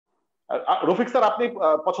Rafiq sir আপনি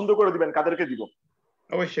পছন্দ করে দিবেন কাদেরকে দিব?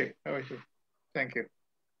 অবশ্যই অবশ্যই, থ্যাংক ইউ।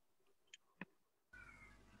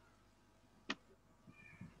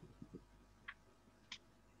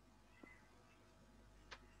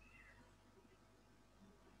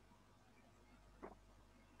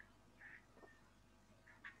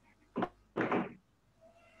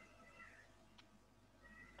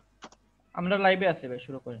 আমরা লাইভে আছি ভাই,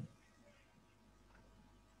 শুরু করেন।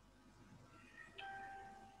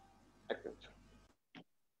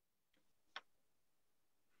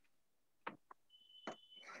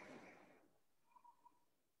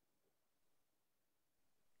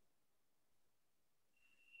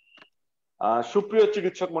 সুপ্রিয়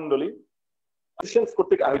চিকিৎসক মন্ডলী,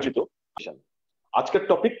 কর্তৃক আয়োজিত আজকের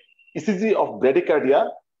topic ECG of ব্রেডিকার্ডিয়া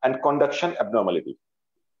and conduction abnormality.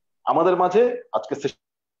 আমাদের মাঝে আজকে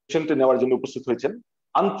সেশনটি নেওয়ার জন্য উপস্থিত হয়েছেন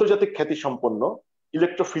আন্তর্জাতিক খ্যাতি সম্পন্ন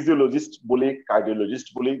ইলেকট্রোফিজিওলজিস্ট বলি, কার্ডিওলজিস্ট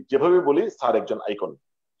বলি, যেভাবে বলি, স্যার একজন আইকন।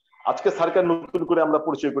 আজকে স্যারকে নতুন করে আমরা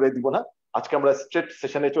পরিচয় করে দিব না, আজকে আমরা স্ট্রেট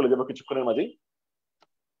সেশনে চলে যাব কিছুক্ষণের মাঝেই।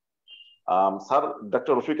 Sir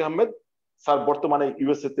doctor Rafiq Ahmed sir বর্তমানে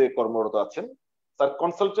ইউএসএ তে কর্মরত আছেন। Sir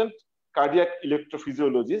consultant cardiac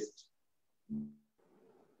ইলেকট্রোফিজিওলজিস্ট,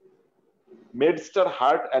 মেডস্টার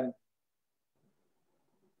heart and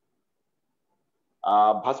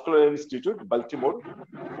vascular institute, Baltimore.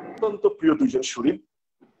 অত্যন্ত প্রিয় দুইজন শরীর।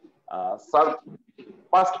 Sir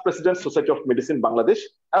past president society of medicine Bangladesh,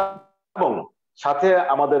 এবং সাথে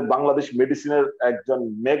আমাদের বাংলাদেশ মেডিসিনের একজন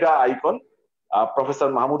mega icon professor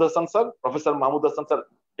Mahmud Hasan sir. Professor Mahmud Hasan sir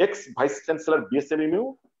x vice chancellor BSMU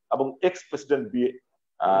এবং x president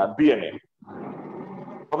BMA.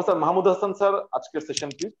 Professor Mahmud Hasan sir আজকের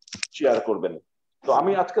সেশনটি চেয়ার করবেন। তো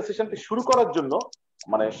আমি আজকের সেশনটি শুরু করার জন্য,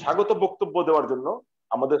 মানে স্বাগত বক্তব্য দেওয়ার জন্য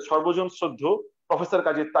আমাদের সর্বজন শ্রদ্ধেয় প্রফেসর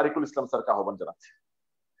কাজী তারিকুল ইসলাম স্যারকে আহ্বান জানাচ্ছি।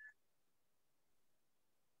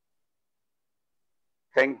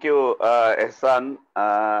 থ্যাংক ইউ এহসান।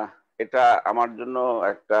 এটা আমার জন্য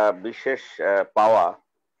একটা বিশেষ পাওয়া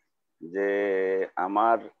যে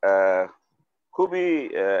আমার খুবই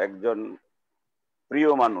একজন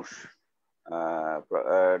প্রিয় মানুষ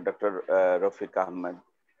ডক্টর রফিক আহমেদ।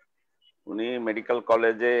 উনি মেডিকেল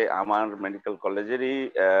কলেজে, আমার মেডিকেল কলেজেরই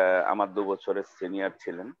আমার 2 বছরের সিনিয়র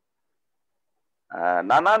ছিলেন।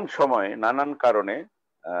 নানান সময় নানান কারণে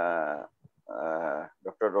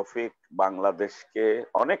ডক্টর রফিক বাংলাদেশকে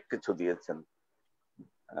অনেক কিছু দিয়েছেন।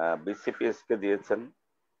 বিসিপিএস কে দিয়েছেন,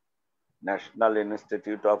 national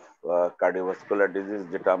institute of cardiovascular disease,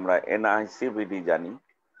 যেটা আমরা এনআইসিভিডি জানি।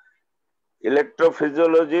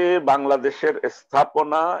 ইলেকট্রোফিজিওলজি বাংলাদেশের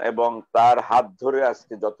স্থাপনা এবং তার হাত ধরে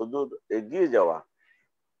আজকে যতদূর এগিয়ে যাওয়া,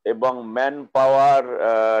 এবং ম্যান পাওয়ার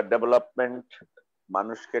ডেভেলপমেন্ট,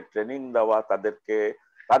 মানুষকে ট্রেনিং দেওয়া,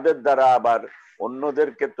 তাদের দ্বারা আবার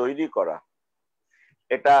অন্যদেরকে তৈরি করা,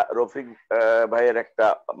 এটা রফিক ভাইয়ের একটা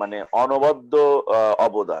মানে অনবদ্য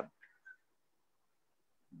অবদান।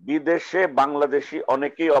 বিদেশে বাংলাদেশি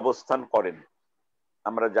অনেকেই অবস্থান করেন,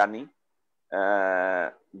 আমরা জানি,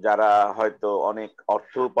 যারা হয়তো অনেক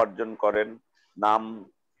অর্থ উপার্জন করেন, নাম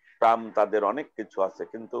টাম তাদের অনেক কিছু আছে,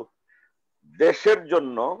 কিন্তু দেশের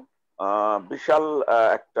জন্য বিশাল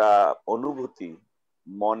একটা অনুভূতি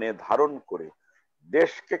মনে ধারণ করে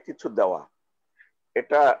দেশকে কিছু দেওয়া,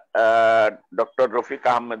 এটা ডক্টর রফিক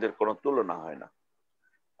আহমেদের কোনো তুলনা হয় না।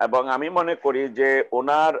 এবং আমি মনে করি যে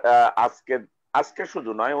ওনার আজকে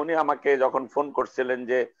শুধু নয়, উনি আমাকে যখন ফোন করছিলেন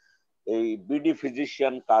যে এই বিডি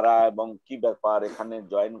ফিজিশিয়ান কারা এবং কি ব্যাপার, এখানে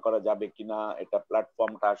জয়েন করা যাবে কিনা, এটা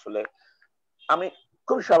প্ল্যাটফর্মটা আসলে, আমি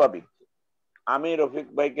খুব স্বাভাবিক, আমি রফিক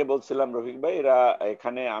ভাইকে বলছিলাম, রফিক ভাই এরা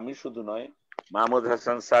এখানে, আমি শুধু নয়, মাহমুদ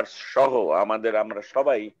হাসান স্যার সহ আমরা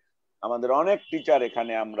সবাই, আমাদের অনেক টিচার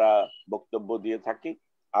এখানে আমরা বক্তব্য দিয়ে থাকি,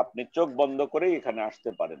 আপনি চোখ বন্ধ করেই এখানে আসতে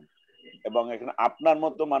পারেন, এবং এখানে আপনার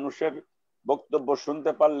মতো মানুষের বক্তব্য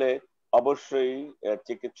শুনতে পারলে অবশ্যই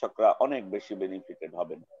চিকিৎসকরা অনেক বেশি বেনিফিটেড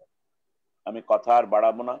হবেন। আমি কথা আর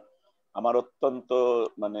বাড়াবো না। আমার অত্যন্ত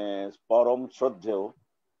মানে পরম শ্রদ্ধেয়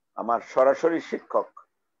আমার সরাসরি শিক্ষক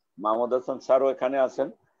মাহমুদ হাসান স্যারও এখানে আছেন।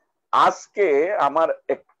 আজকে আমার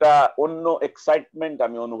একটা অন্য এক্সাইটমেন্ট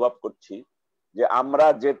আমি অনুভব করছি যে আমরা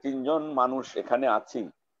যে 3 জন মানুষ এখানে আছি,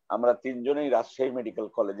 আমরা 3 জনেই রাজশাহী মেডিকেল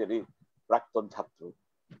কলেজেরই প্রাক্তন ছাত্র।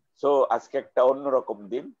 সো আজকে একটা অন্যরকম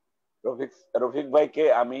দিন। রফিক ভাইকে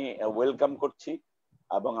আমি ওয়েলকাম করছি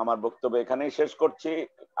এবং আমার বক্তব্য এখানেই শেষ করছি।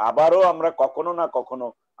 আবারও আমরা কখনো না কখনো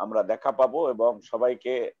আমরা দেখা পাবো, এবং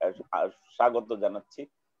সবাইকে স্বাগত জানাচ্ছি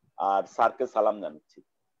আর স্যারকে সালাম জানাচ্ছি।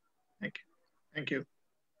 Thank you.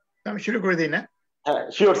 আমি শুরু করে দিই না? হ্যাঁ,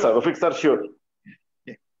 sure sir, Rafiq sir sure.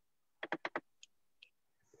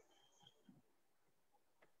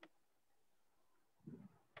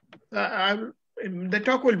 The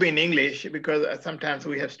talk will be in English because sometimes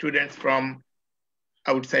we have students from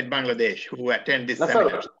outside Bangladesh who attend this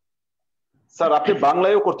seminar. Sir আপনি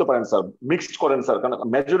বাংলায়ও করতে পারেন স্যার, মিক্সড করেন স্যার, কারণ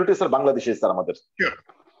মেজরিটি স্যার বাংলাদেশি স্যার আমাদের। Sure.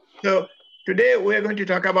 So today we are going to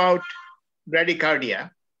talk about bradycardia,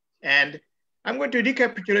 and I'm going to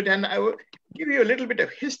recapitulate and I will give you a little bit of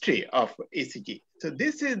history of ECG. So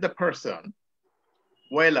this is the person,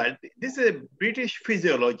 this is a British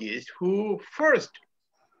physiologist who first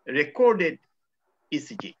recorded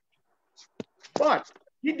ECG. But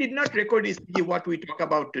he did not record ECG what we talk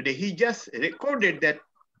about today. He just recorded that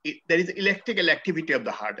there is electrical activity of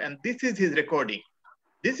the heart, and this is his recording.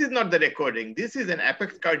 This is not the recording. This is an apex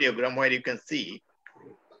cardiogram where you can see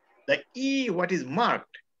the E, what is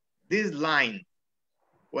marked, this line,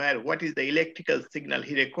 where what is the electrical signal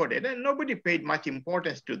he recorded, and nobody paid much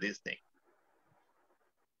importance to this thing.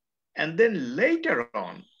 And then later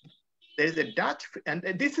on, there is a Dutch, and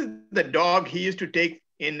this is the dog he used to take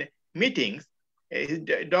in meetings. His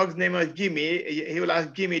dog's name was Jimmy. He will ask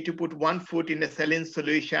Jimmy to put one foot in a saline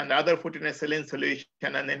solution, the other foot in a saline solution,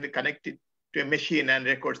 and then connect it to a machine and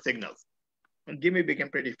record signals. And Jimmy became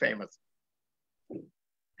pretty famous.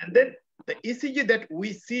 And then the ECG that we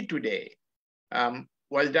see today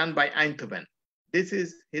was done by Einthoven. This is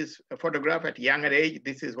his photograph at younger age.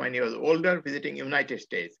 This is when he was older, visiting United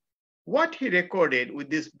States. What he recorded with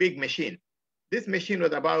this big machine, this machine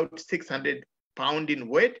was about 600 pounds in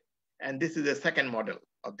weight, and this is the second model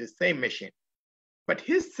of the same machine. But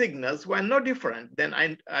his signals were no different than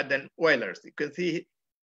Euler's. You can see,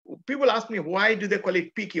 people ask me, why do they call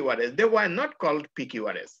it PQRS? They were not called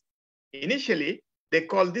PQRS. Initially, they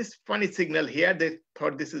called this funny signal here, they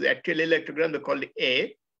thought this is atrial electrogram, they called it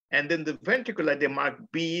A, and then the ventricular, they marked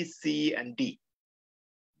B, C, and D.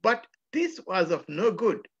 But this was of no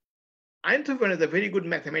good. Einthoven is a very good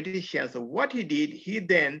mathematician, so what he did, he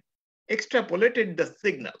then extrapolated the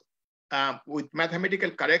signal with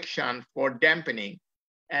mathematical correction for dampening,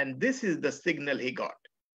 and this is the signal he got,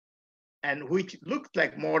 and which looks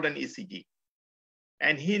like modern ECG.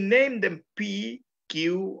 And he named them PQRS.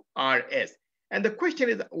 And the question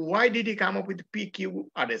is, why did he come up with the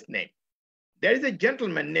PQRS name? There is a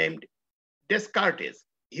gentleman named Descartes.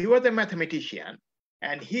 He was a mathematician,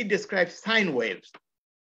 and he described sine waves.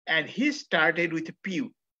 And he started with P.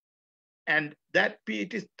 And that P,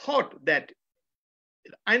 it is thought that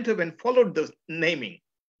Einthoven followed the naming,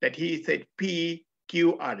 that he said P,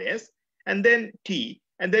 Q, R, S, and then T.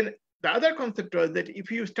 And then the other concept was that if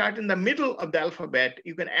you start in the middle of the alphabet,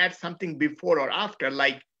 you can add something before or after,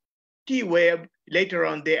 like T wave, later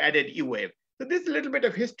on they added E wave. So there's a little bit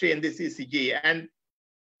of history in this ECG.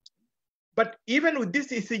 But even with this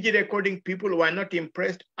ECG recording, people were not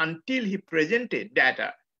impressed until he presented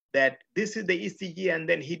data that this is the ECG, and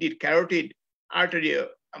then he did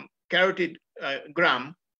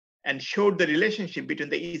carotid-gram and showed the relationship between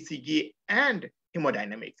the ECG and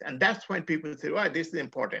hemodynamics. And that's when people say, wow, this is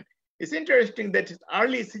important. It's interesting that his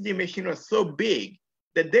early ECG machine was so big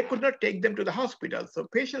that they could not take them to the hospital. So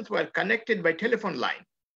patients were connected by telephone line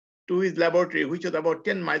to his laboratory, which was about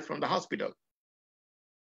 10 miles from the hospital.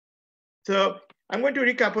 So I'm going to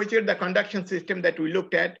recapitulate the conduction system that we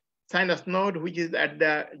looked at. Sinus node, which is at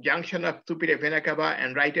the junction of superior vena cava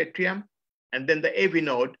and right atrium, and then the AV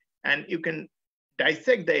node, and you can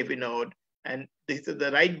dissect the AV node, and this is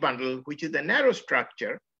the right bundle, which is a narrow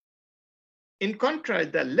structure. In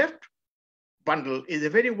contrast, the left bundle is a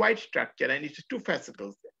very wide structure, and it's two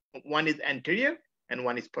fascicles. One is anterior and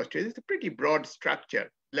one is posterior. It's a pretty broad structure,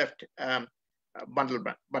 left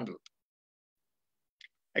bundle.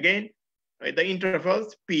 Again, the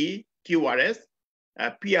intervals P, QRS.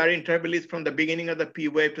 PR interval is from the beginning of the P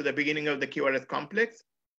wave to the beginning of the QRS complex.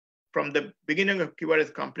 From the beginning of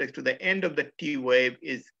QRS complex to the end of the T wave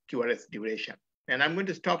is QRS duration. And I'm going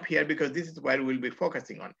to stop here because this is where we'll be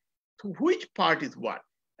focusing on. So which part is what?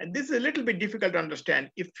 And this is a little bit difficult to understand.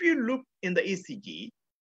 If you look in the ECG,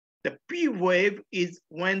 the P wave is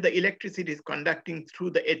when the electricity is conducting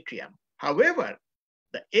through the atrium. However,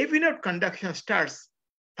 the AV node conduction starts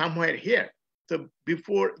somewhere here. So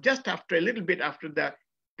before, just after a little bit after the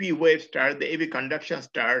P wave starts, the AV conduction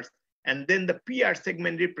starts, and then the PR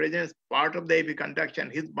segment represents part of the AV conduction,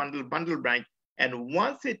 his bundle branch. And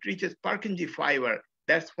once it reaches Purkinje fiber,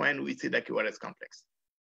 that's when we see the QRS complex.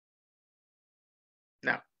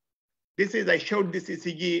 Now, I showed this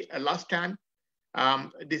ECG last time.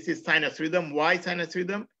 This is sinus rhythm. Why sinus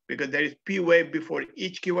rhythm? Because there is P wave before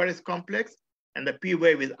each QRS complex, and the P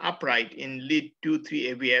wave is upright in lead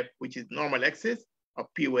 2-3 AVF, which is normal axis of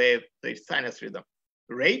P wave, so it's sinus rhythm.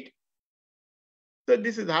 Rate. So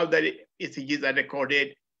this is how the ECGs are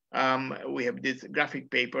recorded. We have these graphic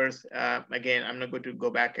papers. Again, I'm not going to go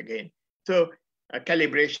back again. So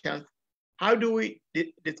calibrations. How do we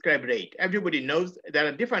describe rate? Everybody knows there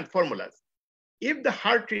are different formulas. If the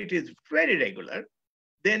heart rate is very regular,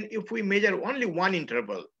 then if we measure only one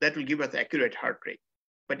interval, that will give us accurate heart rate.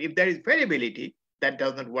 But if there is variability, that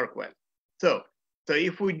does not work well. So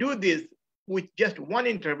if we do this with just one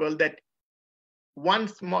interval, that one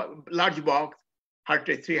large box, heart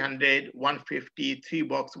rate 300, 150, 3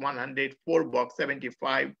 box 100, 4 box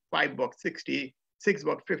 75, 5 box 60, 6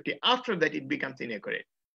 box 50. After that, it becomes inaccurate.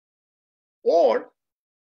 Or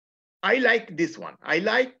I like this one. I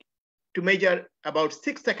like to measure about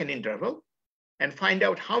 6-second interval and find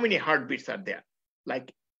out how many heartbeats are there.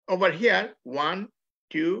 Like over here, 1,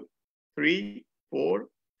 2, 3, 4,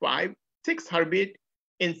 5, 6 heartbeat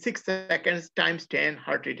in 6 seconds times 10,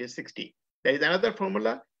 heart rate is 60. There is another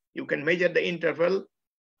formula. You can measure the interval,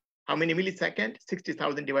 how many milliseconds,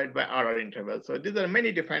 60,000 divided by RR interval. So these are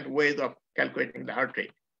many different ways of calculating the heart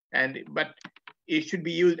rate. But it should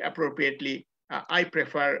be used appropriately. I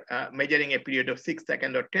prefer measuring a period of 6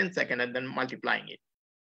 seconds or 10 seconds and then multiplying it.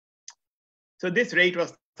 So this rate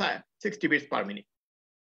was 60 beats per minute.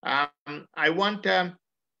 I want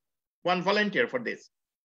one volunteer for this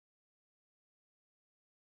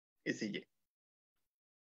ECG.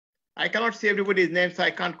 I cannot see everybody's name, so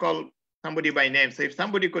I can't call somebody by name. So if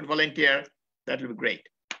somebody could volunteer, that would be great.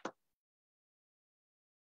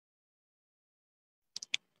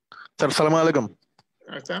 Sir, Assalamu alaikum.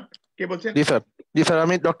 Sir, Yes, sir. Yes, sir.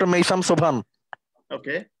 I'm Dr. Maisam Sobhan.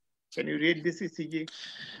 Okay. Can you read this ECG?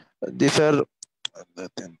 Yes, sir.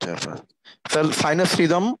 Sir, sinus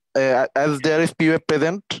rhythm, as there is PF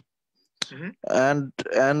present, and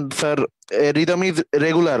sir, rhythm is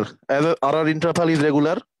regular, as RR interval is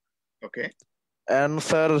regular. Okay. And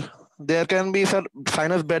sir, there can be, sir,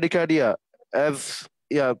 sinus bradycardia, as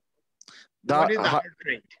What is the heart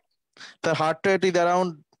rate? The heart rate is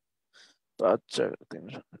around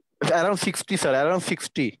 60, sir, around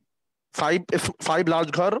 60. Five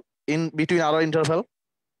large ghar in between RR interval.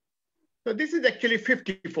 So this is actually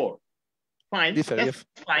 54. Fine. Yes, sir. That's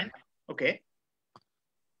yes. fine. Okay.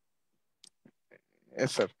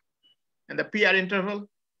 Yes, sir. And the PR interval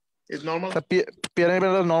is normal? The PR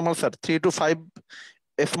interval is normal, sir. 3 to 5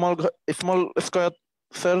 small square,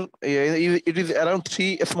 sir. It is around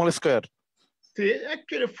 3 small square. So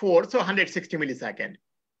actually 4, so 160 milliseconds.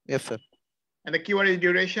 Yes, sir. And the QR is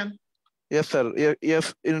duration? Yes, sir.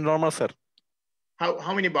 Yes, in normal, sir.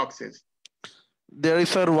 How many boxes? There is,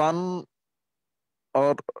 sir, one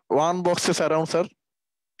box is around, sir.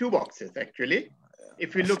 2 boxes, actually.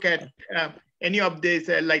 If you look at any of these,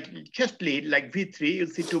 like chest lead, like V3, you'll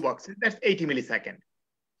see 2 boxes. That's 80 milliseconds.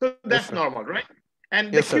 So that's yes, normal, right?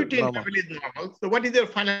 And yes, the QT sir, interval is normal. So what is your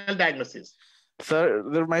final diagnosis? Sir,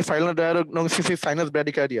 my final diagnosis is sinus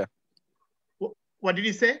bradycardia. What did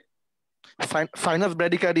you say? Sinus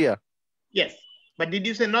bradycardia. Yes. But did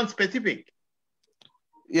you say non-specific?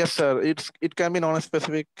 Yes, sir. It can be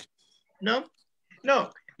non-specific. No,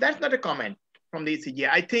 that's not a comment from the ECG.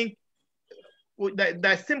 I think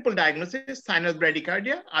the simple diagnosis is sinus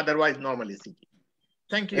bradycardia, otherwise normal ECG.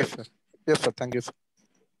 Thank you. Yes, sir. Yes, sir. Thank you, sir.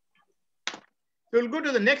 So we'll go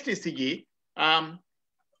to the next ECG.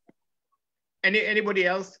 Anybody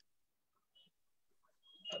else?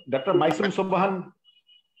 Dr. Maisam Sobhan.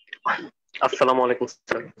 Assalamu alaikum,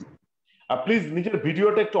 sir. Please নিজের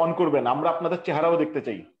ভিডিওটা একটু on করবেন, আমরা আপনাদের চেহারাও দেখতে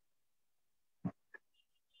চাই।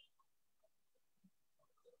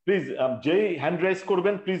 Please যেই hand rise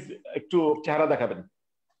করবেন প্লিজ একটু চেহারা দেখাবেন।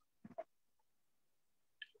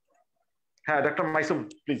 হ্যাঁ, doctor মাইসুম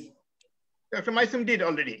please. Dr. Maisam did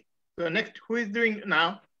already. So next, who is doing now?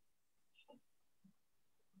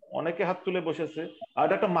 অনেকে হাত তুলে বসেছে। আর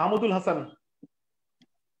doctor Mahmudul Hasan.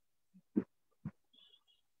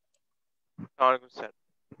 Sir.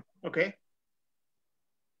 Okay.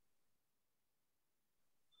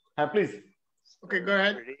 Please. Okay, go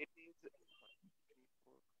ahead.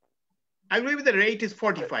 I believe the rate is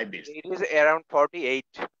 45 beats. It is around 48.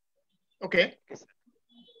 Okay.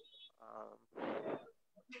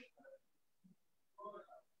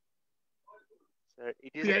 Sir,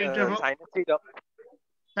 it is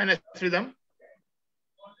sinus rhythm.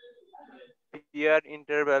 PR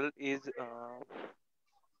interval is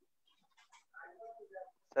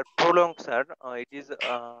sir, prolonged, sir. It is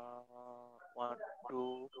 1,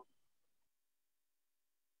 2,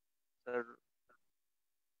 sir,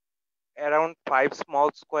 around 5 small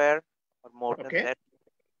square or more than that.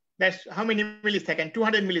 That's how many milliseconds?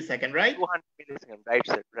 200 milliseconds, right? 200 milliseconds, right,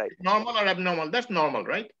 sir, right. Normal or abnormal? That's normal,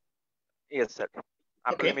 right? Yes, sir.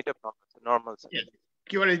 Upper limit of normal, sir. Yes.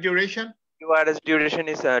 QR is duration? QRS duration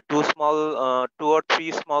is 2 or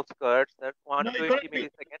 3 small squares, sir. 1 No, to it 80 cannot be.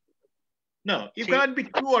 milliseconds. No, it Three. cannot be 2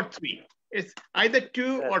 or 3. It's either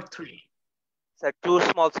 2 or 3. Sir, 2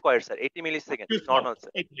 small squares, sir. 80 milliseconds. 2 small, Normal, sir.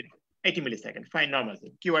 80 milliseconds. Fine, normal.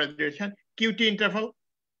 QRS duration. QT interval.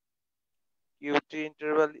 QT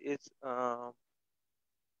interval is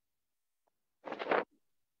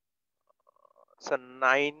so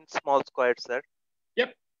 9 small squares, sir.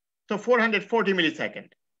 Yep. So 440 milliseconds.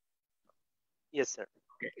 Yes, sir.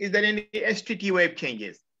 Okay. Is there any STT wave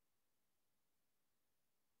changes?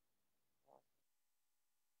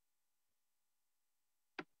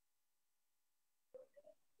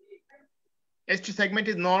 ST segment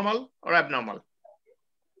is normal or abnormal?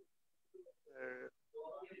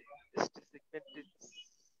 ST segment is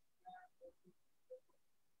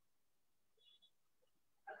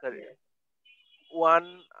sorry.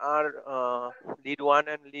 Lead 1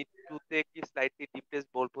 and lead 2 take is slightly depressed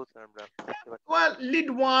bulbous, sir. Well, lead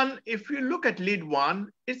 1, if you look at lead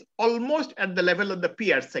 1, it's almost at the level of the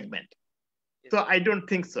PR segment. Yes. So I don't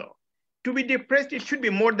think so. To be depressed, it should be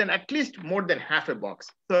more than at least more than half a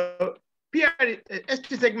box. So PR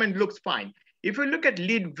ST segment looks fine. If you look at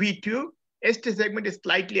lead V2, ST segment is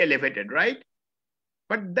slightly elevated, right?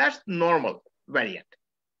 But that's normal variant.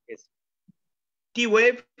 Yes. T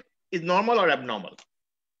wave is normal or abnormal?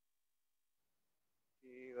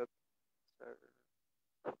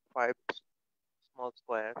 5 small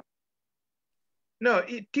square. No,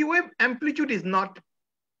 T wave amplitude is not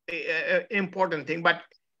an important thing, but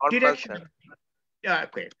Normal, direction. sir. Yeah,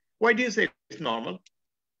 okay. Why do you say it's normal?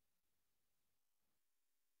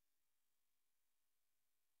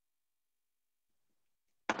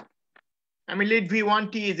 I mean, lead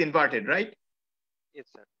V1T is inverted, right? Yes,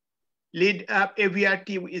 sir. Lead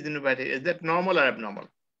AVRT is inverted. Is that normal or abnormal?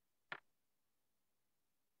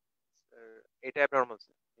 It abnormal,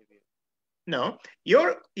 sir. No,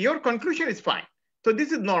 your conclusion is fine. So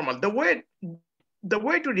this is normal. The way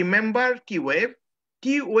to remember T wave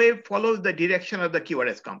follows the direction of the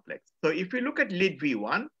QRS complex. So if you look at lead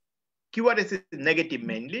V1, QRS is negative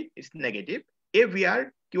mainly, it's negative.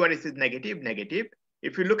 AVR, QRS is negative, negative.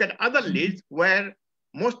 If you look at other leads where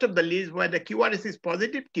most of the leads where the QRS is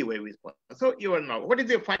positive, T wave is positive. So you are now, what is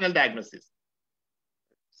your final diagnosis?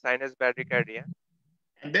 Sinus bradycardia.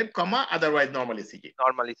 And then comma, otherwise normal ECG.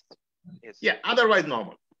 Normal is, yes. Yeah, otherwise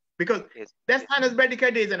normal. Because yes. that sinus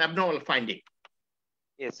bradycardia is an abnormal finding.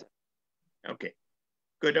 Yes, sir. Okay,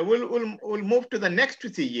 good. We'll move to the next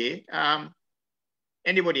ECG.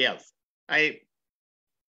 Anybody else?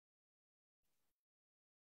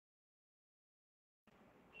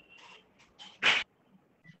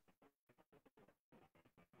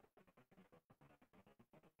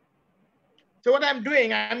 So what I'm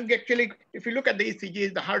doing, I'm actually, if you look at the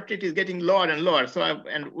ECGs, the heart rate is getting lower and lower. So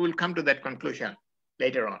and we'll come to that conclusion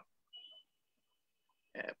later on.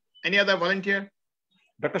 Any other volunteer?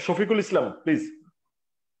 Dr. Shafiqul Islam, please.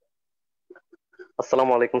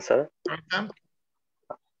 Assalamu alaikum, sir.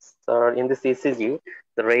 Sir, in this ECG,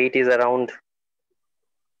 the rate is around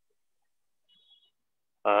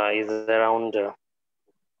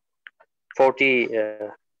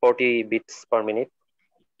 40 beats per minute.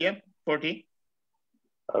 Yep, 40.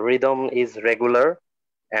 Rhythm is regular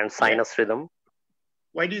and sinus rhythm.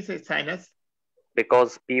 Why do you say sinus?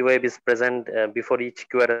 Because P wave is present before each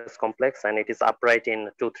QRS complex and it is upright in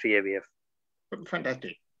 2-3 AVF.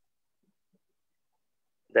 Fantastic.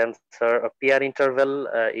 Then, sir, a PR interval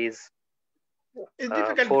is. It's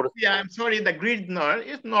difficult. Yeah, I'm sorry. The grid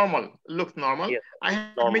is normal. Looks normal. Yes, I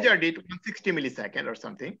have normal. measured it 160 milliseconds or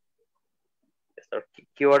something. Yes, sir.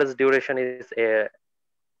 QRS duration is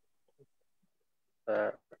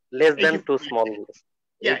less than 2 small.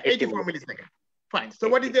 Yeah, 84 milliseconds. Fine. So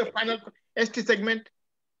what is your final ST segment?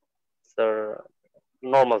 Sir,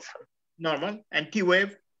 normal, sir. Normal. And T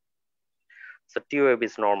wave? So T wave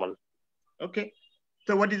is normal. Okay.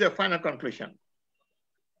 So what is your final conclusion?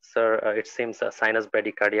 Sir, it seems sinus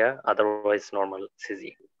bradycardia, otherwise normal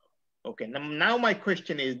CG. Okay. Now my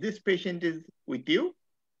question is, this patient is with you.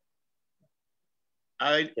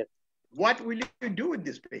 Yes. What will you do with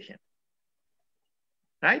this patient?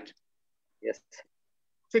 Right? Yes.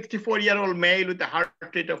 64-year-old male with a heart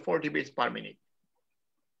rate of 40 beats per minute.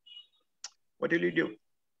 What will you do?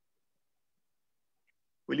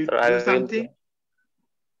 Will you do something?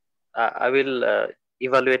 I will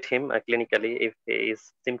evaluate him clinically if he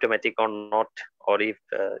is symptomatic or not, or if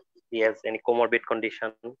he has any comorbid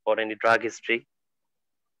condition or any drug history.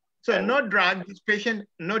 So no drug, this patient,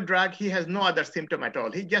 no drug, he has no other symptom at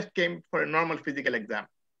all. He just came for a normal physical exam.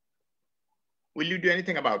 Will you do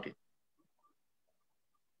anything about it?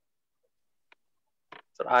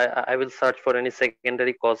 So I will search for any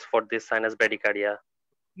secondary cause for this sinus bradycardia.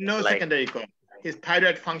 No Like- secondary cause. His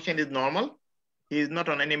thyroid function is normal. He is not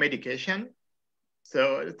on any medication.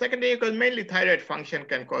 So secondary cause, mainly thyroid function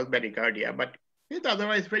can cause bradycardia, but he's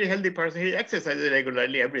otherwise very healthy person. He exercises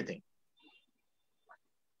regularly, everything.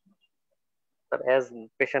 But as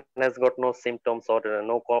patient has got no symptoms or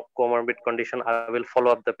no comorbid condition, I will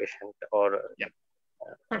follow up the patient or. Yeah,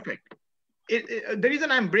 perfect. The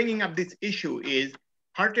reason I'm bringing up this issue is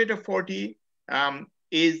heart rate of 40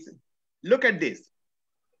 is, look at this.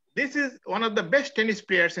 This is one of the best tennis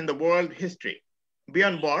players in the world history.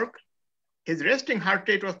 Bjorn Borg, his resting heart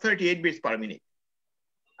rate was 38 beats per minute.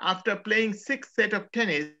 After playing 6 sets of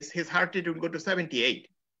tennis, his heart rate would go to 78.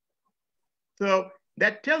 So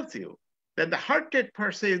that tells you that the heart rate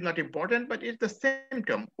per se is not important, but it's the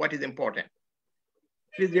symptom what is important.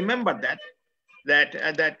 Please remember that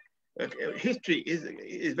history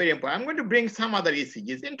is very important. I'm going to bring some other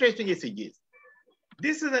ECGs, interesting ECGs.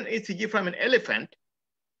 This is an ECG from an elephant.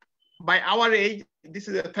 By our age, this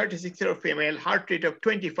is a 36-year-old female, heart rate of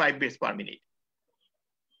 25 beats per minute.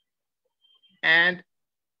 And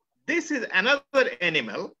this is another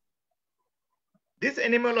animal. This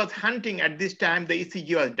animal was hunting at this time, the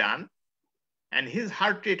ECG was done, and his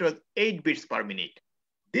heart rate was 8 beats per minute.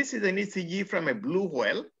 This is an ECG from a blue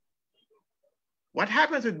whale. What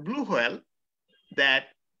happens with blue whale, that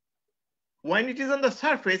when it is on the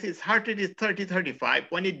surface, its heart rate is 30, 35.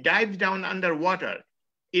 When it dives down underwater,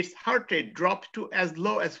 its heart rate drops to as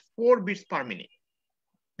low as 4 beats per minute.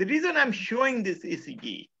 The reason I'm showing this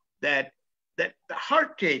ECG, that the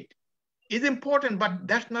heart rate is important, but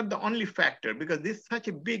that's not the only factor, because this such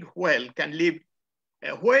a big whale can live.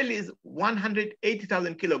 A whale is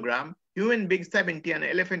 180,000 kilograms, human being 70, and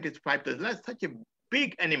elephant is 5,000. That's such a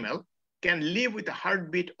big animal can live with a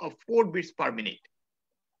heartbeat of 4 beats per minute.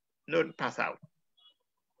 No pass out.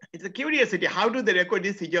 It's a curiosity. How do they record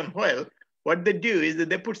ECG on whale? What they do is that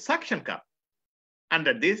they put suction cup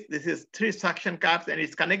under this. This is 3 suction cups, and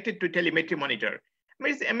it's connected to telemetry monitor. I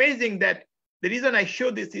mean, it's amazing that the reason I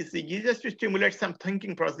show this ECG is just to stimulate some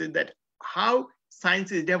thinking process that how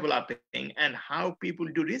science is developing and how people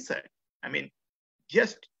do research. I mean,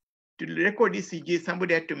 just to record ECG,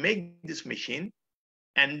 somebody had to make this machine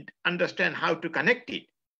and understand how to connect it.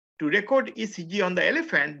 To record ECG on the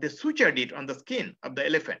elephant, they sutured it on the skin of the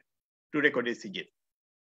elephant to record ECG.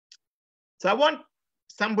 So I want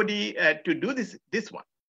somebody to do this one.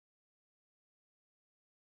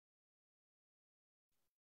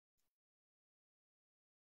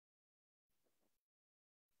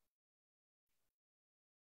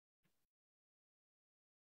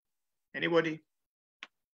 Anybody?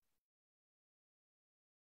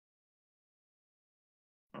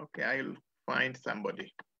 Okay, I'll find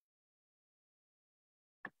somebody.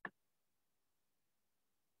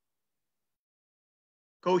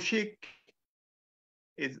 Kaushik,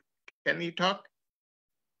 can you talk?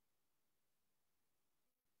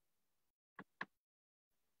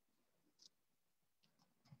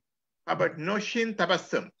 How about Noshin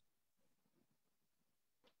Tabassum?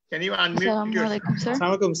 Can you unmute yourself? Sir.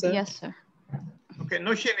 Assalamualaikum, sir. Yes, sir. Okay,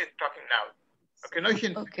 Noshin is talking now. Okay,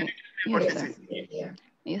 Noshin, Okay. can you tell me what Yes, this sir. is?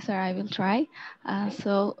 Yes, sir, I will try.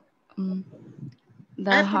 The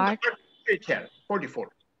I heart, put the rate here,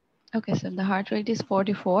 44. okay, so the heart rate is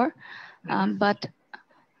 44, but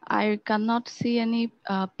I cannot see any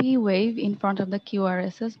P wave in front of the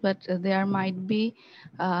QRSs, but there might be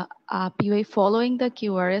a P wave following the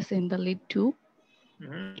QRS in the lead 2.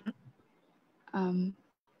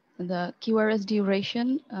 The QRS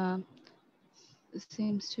duration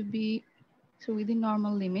seems to be within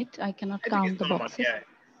normal limit. I cannot count the normal, boxes. yeah.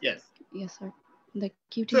 Yes. Yes, sir. The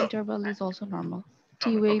QT So- interval is also normal.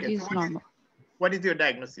 T wave Okay, is so normal. what is your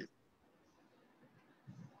diagnosis?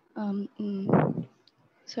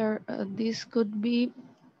 Sir, this could be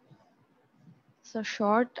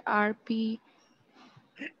short RP.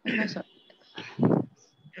 No, sir.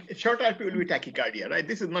 Short RP will be tachycardia, right?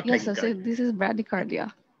 This is not Yes, sir. tachycardia. So this is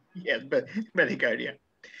bradycardia. Yes, but bradycardia.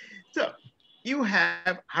 So you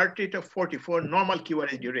have heart rate of 44, normal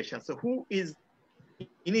QRS duration. So who is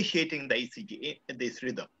initiating the ECG, this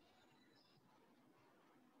rhythm?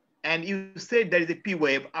 And you said there is a P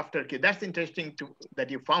wave after Q. That's interesting that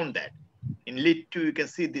you found that. In lead 2, you can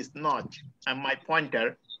see this notch and my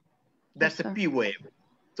pointer. That's Yes, a sir. P wave.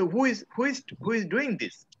 So who is doing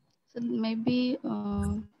this? So maybe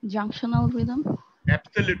junctional rhythm.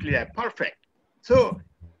 Absolutely, yeah, perfect. So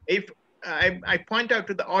if I point out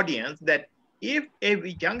to the audience that if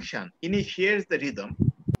every junction initiates the rhythm,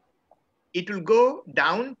 it will go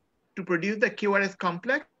down to produce the QRS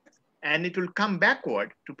complex, and it will come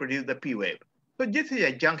backward to produce the P wave. So this is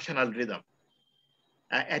a junctional rhythm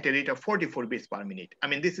at a rate of 44 beats per minute. I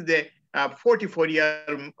mean, this is a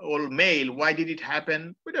 44-year-old male. Why did it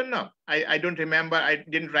happen? We don't know. I don't remember. I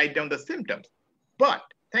didn't write down the symptoms. But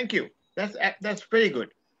thank you. That's very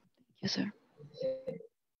good. Yes, sir.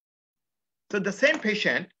 So the same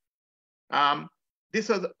patient, this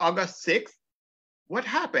was August 6th. What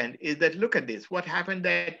happened is that, look at this. What happened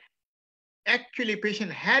that actually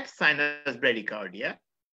patient had sinus bradycardia,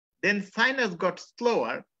 then sinus got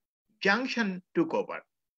slower, junction took over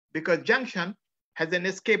because junction has an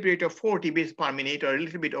escape rate of 40 beats per minute or a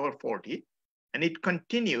little bit over 40, and it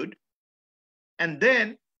continued. And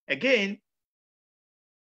then again,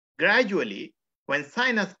 gradually, when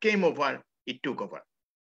sinus came over, it took over.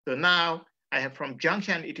 So now I have from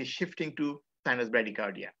junction, it is shifting to sinus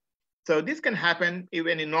bradycardia. So this can happen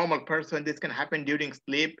even in normal person. This can happen during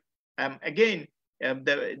sleep.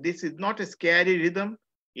 This is not a scary rhythm.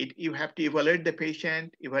 You have to evaluate the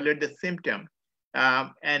patient, evaluate the symptom.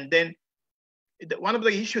 And then one of the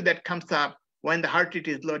issues that comes up when the heart rate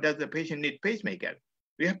is low, does the patient need pacemaker?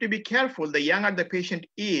 We have to be careful. The younger the patient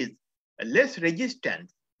is, less resistant,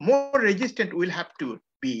 more resistant will have to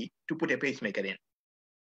be to put a pacemaker in.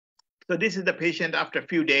 So this is the patient after a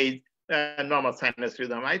few days, normal sinus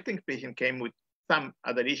rhythm. I think patient came with some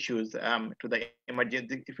other issues to the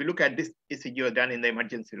emergency. If you look at this ECG was done in the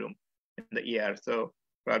emergency room in the ER, so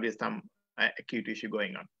probably some acute issue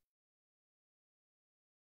going on.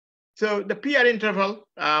 So the PR interval,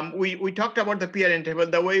 we talked about the PR interval.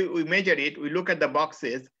 The way we measure it, we look at the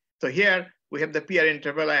boxes. So here we have the PR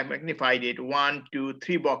interval. I have magnified it. 1, 2,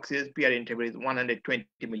 3 boxes. PR interval is 120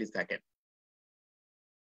 milliseconds.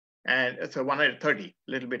 And so 130,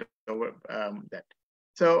 a little bit over that.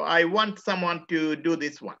 So I want someone to do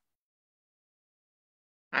this one.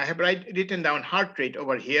 I have written down heart rate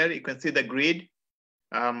over here. You can see the grid.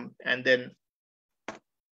 And then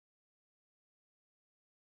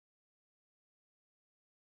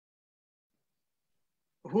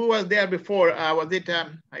who was there before? Was it,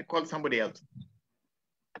 I called somebody else.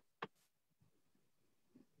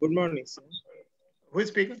 Good morning, sir. Who is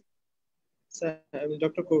speaking? Sir, I'm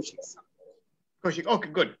Dr. Kaushik. Kaushik, okay,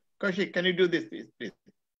 good. Kaushik, can you do this, please? Yes,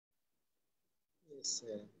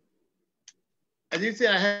 sir. As you see,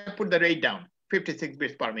 I have put the rate down, 56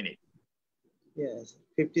 beats per minute. Yes,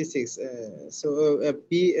 56.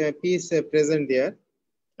 P is present there.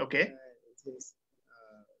 Okay.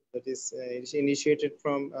 That is initiated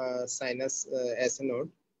from sinus as a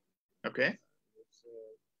node. Okay.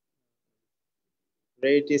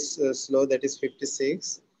 Rate is slow, that is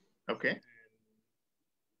 56. Okay.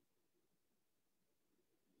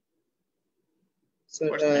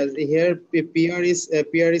 So here PR is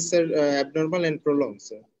abnormal and prolonged,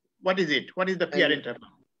 sir. What is it? What is the PR interval?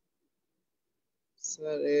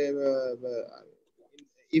 Sir,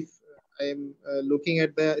 if I am looking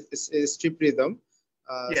at the strip rhythm,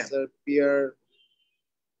 yeah. Sir, PR.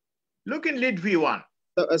 Look in lead V1.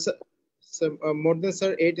 So more than,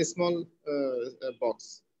 sir, 8 small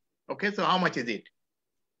box. Okay, so how much is it?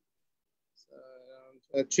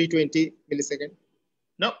 Around 320 millisecond.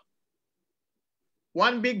 No.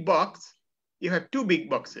 One big box, you have 2 big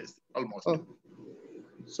boxes almost. Oh.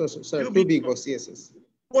 So two big boxes, yes.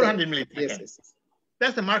 400 milliseconds. Yes.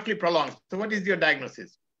 That's the markedly prolonged. So what is your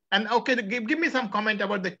diagnosis? And okay, give me some comment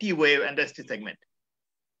about the T wave and ST segment.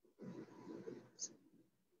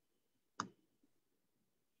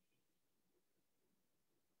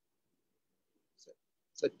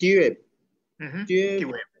 So T wave. Mm-hmm. T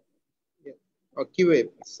wave. Yeah. Or Q wave.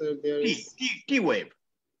 So there is T wave.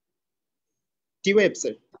 T wave,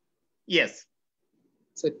 sir. Yes.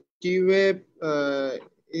 So T wave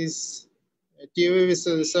is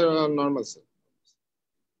sir, normal, sir.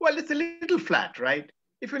 Well, it's a little flat, right?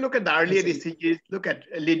 If you look at the earlier ECGs, look at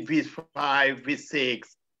lead V5, V6,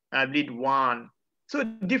 lead 1. So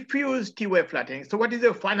diffuse T wave flattening. So what is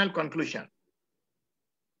your final conclusion?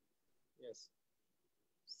 Yes.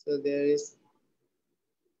 So there is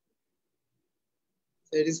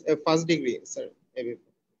a first degree, sir.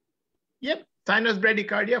 Yep. Sinus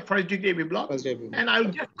bradycardia, first degree AV block. And I'll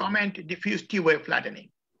just comment diffuse T wave flattening.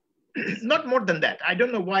 Not more than that. I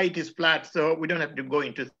don't know why it is flat, so we don't have to go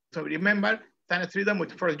into. So remember, sinus rhythm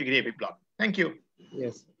with first degree AV block. Thank you.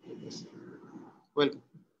 Yes. Well.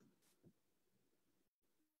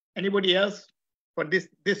 Anybody else for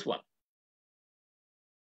this one?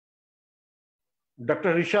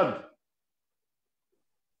 Dr. Rishad,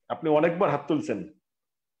 আপনি অনেকবার হাত তুলছেন.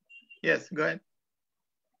 Yes, go ahead.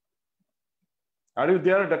 Are you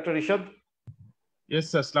there, Dr. Rishad? Yes,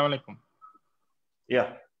 sir. Assalamu alaikum. Yeah.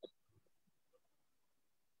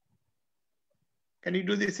 Can you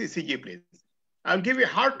do this ECG, please? I'll give you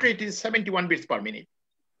heart rate is 71 beats per minute.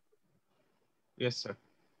 Yes, sir.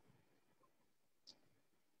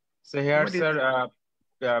 So here, sir,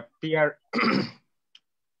 PR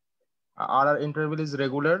RR interval is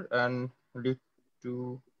regular and lead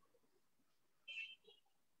to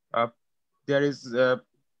there is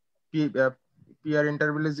PR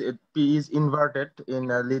interval is P is inverted in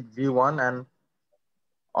lead V1, and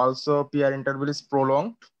also PR interval is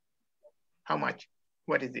prolonged. How much?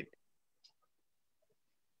 What is it?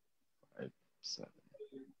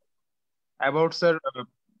 About, sir,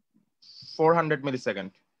 400 millisecond.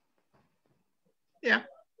 Yeah,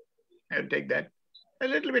 I'll take that. A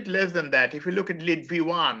little bit less than that. If you look at lead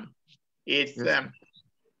V1, it's yes,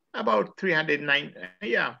 about 309.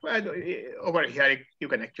 Yeah, over here you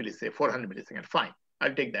can actually say 400 milliseconds. Fine,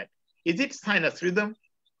 I'll take that. Is it sinus rhythm?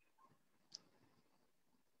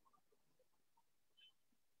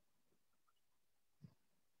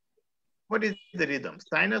 What is the rhythm?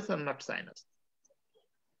 Sinus or not sinus?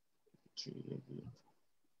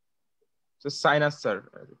 So sinus, sir.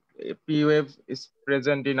 P wave is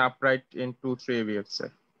present in upright in 2-3 waves,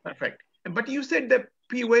 sir. Perfect. But you said the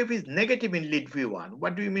P wave is negative in lead V1.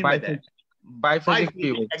 What do you mean by that? Biphasic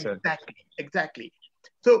P wave, sir. Exactly.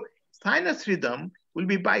 So sinus rhythm will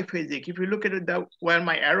be biphasic. If you look at it, where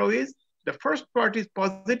my arrow is, the first part is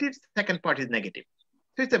positive, second part is negative.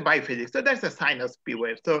 So it's a biphasic. So that's a sinus P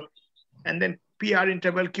wave. So, and then PR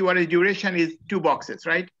interval, QR duration is 2 boxes,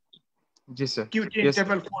 right? Yes, sir. QT yes,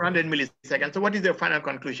 interval sir. 400 milliseconds. So what is your final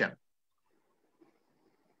conclusion?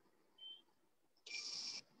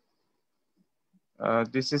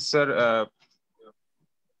 This is, sir,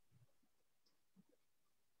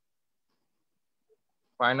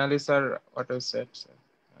 finally, sir, what I said, sir.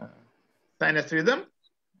 Sinus rhythm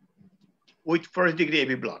with first degree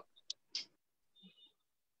AV block.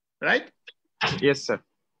 Right? Yes, sir.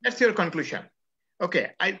 That's your conclusion.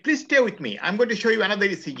 Okay, please stay with me. I'm going to show you another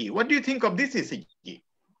ECG. What do you think of this ECG?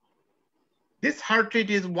 This heart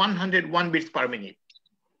rate is 101 beats per minute.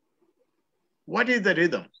 What is the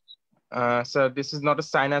rhythm? Sir, this is not a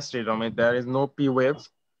sinus rhythm. There is no P wave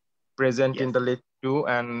present in the lead 2,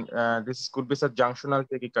 and this could be a junctional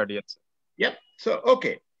tachycardia. Yep. So,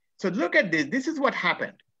 okay. So look at this. This is what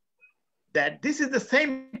happened. That this is the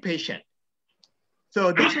same patient.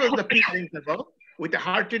 So this was the PR interval with a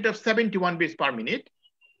heart rate of 71 beats per minute.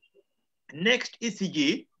 Next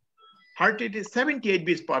ECG, heart rate is 78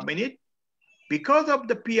 beats per minute. Because of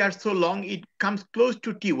the PR so long, it comes close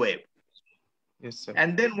to T wave. Yes, sir.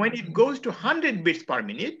 And then when it goes to 100 beats per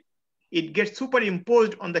minute, it gets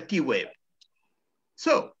superimposed on the T wave.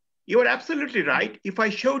 So you are absolutely right. If I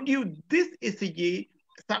showed you this ECG,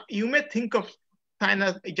 you may think of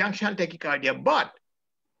sinus junctional tachycardia, but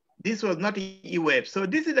this was not an E wave. So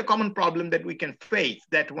this is a common problem that we can face,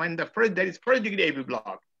 that when there is first degree AV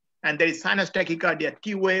block and there is sinus tachycardia,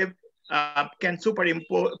 T wave can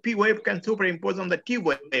superimpose, P wave can superimpose on the T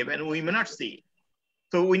wave, and we may not see.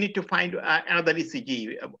 So we need to find another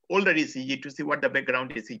ECG, older ECG, to see what the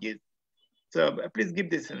background ECG is. So please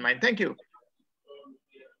keep this in mind. Thank you.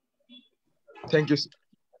 Thank you.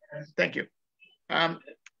 Thank you.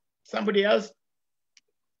 Somebody else?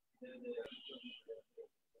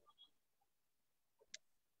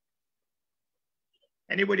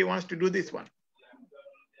 Anybody wants to do this one?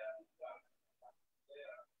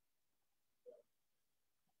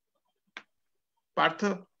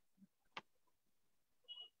 Partha?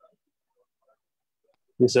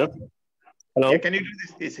 Yes, sir. Hello. Yeah, can you do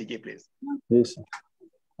this ECG, please? Yes.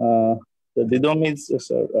 The rhythm is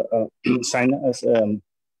sinus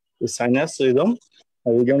rhythm.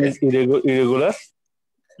 Rhythm is irregular,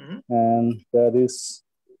 and there is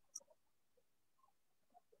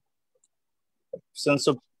absence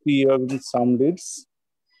of P in some leads,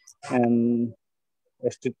 and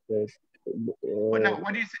what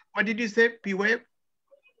did you say? P wave?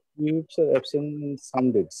 P waves are absent in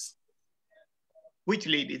some leads. Which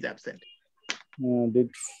lead is absent?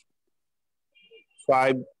 Lead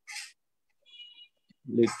 5.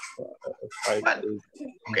 Lead 5. Well,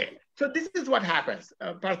 okay, so this is what happens,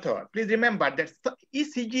 Partha. Please remember that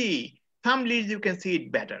ECG, some leads you can see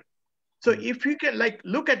it better. So if you can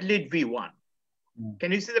look at lead V1,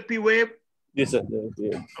 can you see the P wave? Yes, sir.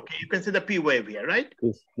 Okay, you can see the P wave here, right?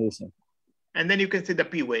 Yes, sir. And then you can see the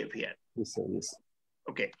P wave here. Yes, sir. Yes.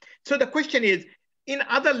 Okay, so the question is, in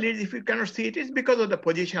other leads, if you cannot see it, it's because of the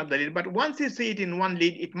position of the lead. But once you see it in one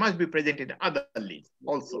lead, it must be present in other leads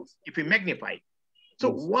also, if we magnify it.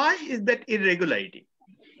 So why is that irregularity?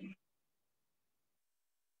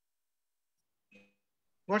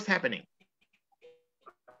 What's happening?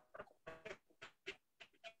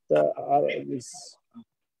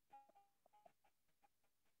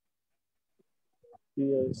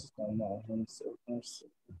 PR is normal.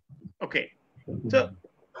 Okay. So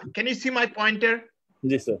can you see my pointer?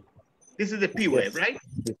 Yes, sir. This is the P wave, Yes. right?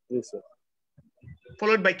 Yes, sir.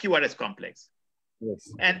 Followed by QRS complex.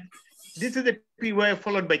 Yes. And this is the P wave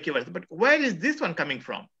followed by QRS. But where is this one coming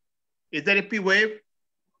from? Is there a P wave?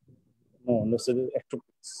 No, sir.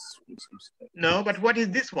 No, but what is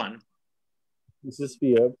this one? This is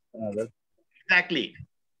PR. Another. Exactly.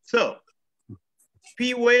 So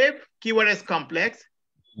P wave, QRS complex,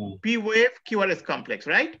 P wave, QRS complex,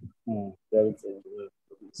 right?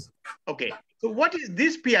 Okay. So what is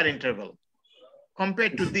this PR interval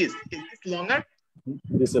compared to this? Is this longer?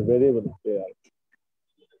 This is a variable PR.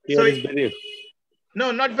 So Is variable.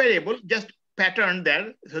 No, not variable, just pattern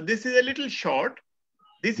there. So this is a little short.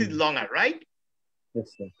 This is longer, right?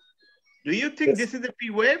 Yes, sir. Do you think this is the P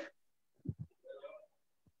wave?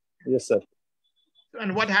 Yes, sir.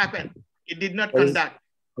 And what happened? It did not conduct.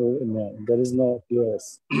 No, there is no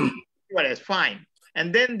QRS. QRS, fine.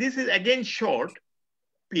 And then this is again short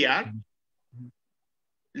PR,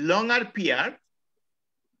 longer PR,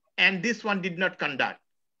 and this one did not conduct.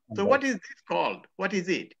 So what is this called? What is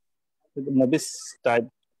it? The Mobis type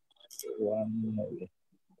 1.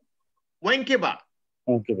 Wenkeba.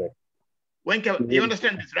 Okay, Wenkeba. You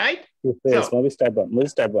understand this, right? Yes, So, Mobis type 1.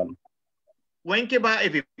 Mobis type 1. Wenkeba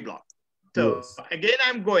AV block. So Yes. again,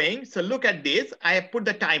 I'm going. So look at this. I have put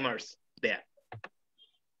the timers there.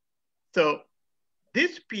 So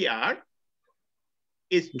this PR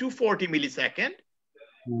is 240 millisecond.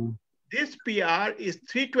 This PR is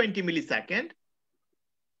 320 millisecond.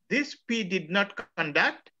 This P did not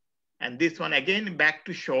conduct. And this one again, back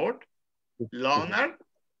to short, longer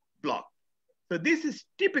block. So this is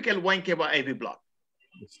typical Wenkeba AV block.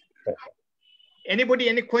 Anybody,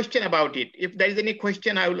 any question about it? If there is any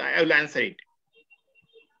question, I will answer it.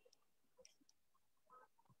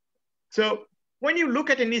 So when you look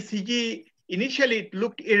at an ECG, initially it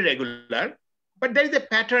looked irregular, but there is a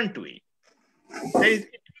pattern to it. There is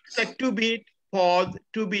like 2-beat pause,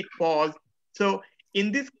 2-beat pause. So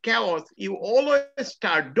in this chaos, you always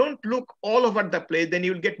start, don't look all over the place, then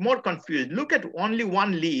you'll get more confused. Look at only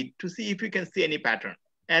one lead to see if you can see any pattern.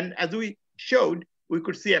 And as we showed, we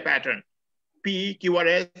could see a pattern. P,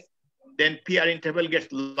 QRS, then PR interval gets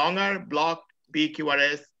longer, blocked, P,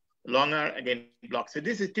 QRS, longer, again blocked. So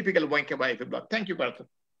this is typical Wenkeba AV block. Thank you, Partha.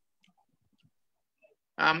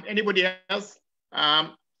 Anybody else?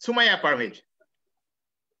 Sumaya Parvej.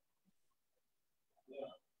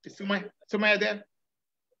 Is Sumaya there?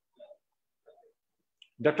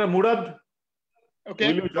 Dr. Murad.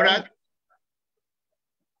 Okay, Murad.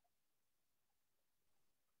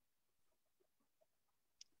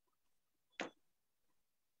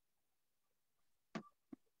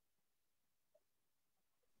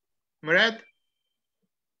 Murad?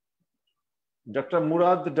 Dr.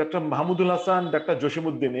 Murad, Dr. Mahmudul Hassan, Dr.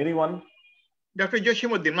 Joshimuddin, anyone? Dr.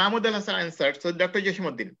 Joshimuddin, Mahmud Al Hassan answered. So Dr.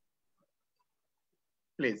 Joshimuddin,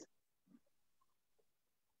 please.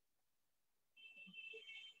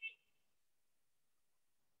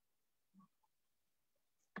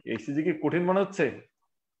 ECG কি কঠিন মনে হচ্ছে?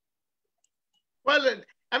 Well,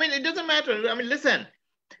 I mean, it doesn't matter. I mean, listen,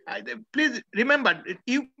 please remember,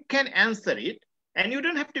 you can answer it and you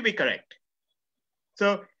don't have to be correct. So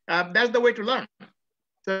that's the way to learn.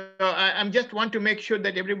 So I just want to make sure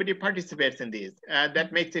that everybody participates in this. That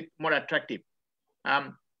makes it more attractive.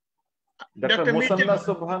 Dr. Musanna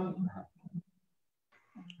Subhan.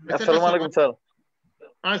 Assalamu alaikum, sir.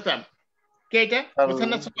 Understand? Kete?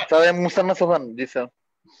 Musanna Subhan. Sir, I am Musanna Subhan. Ji, sir.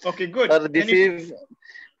 Okay, good. Sir, this is,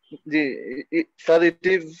 sir, it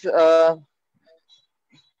is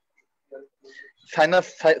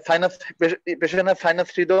patient has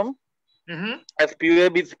sinus rhythm. As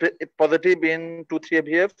PUF is positive in 2-3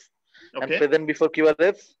 AVF and present before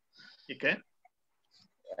QRS. Okay.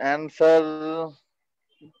 And sir,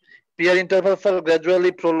 PR intervals are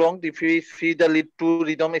gradually prolonged if we see the lead to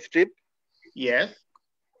rhythm strip. Yes.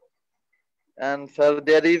 And sir,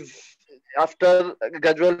 there is, after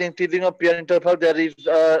gradual increasing of PR interval, there is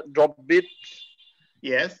a drop beat.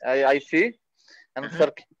 Yes. I see. And sir,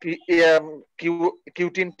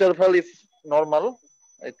 QT interval is normal,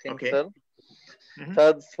 I think, sir. Sir,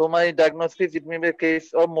 for my diagnosis, it may be a case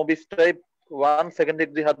of Mobis type 1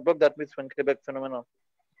 second-degree heart block. That means Wenkeba phenomenon.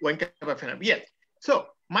 Wenkeba phenomenon, yes. So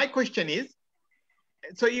my question is,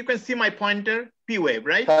 so you can see my pointer, P wave,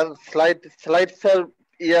 right? Slide, sir,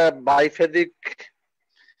 yeah, biphasic.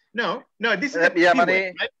 No, this is a P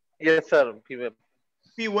wave, right? Yes, sir, P wave.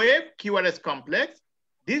 P wave, QRS complex.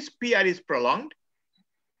 This PR is prolonged.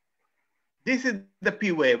 This is the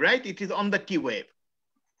P wave, right? It is on the T wave.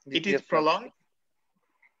 It is prolonged.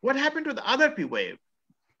 What happened to the other P wave?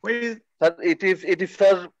 Where is? Sir, it is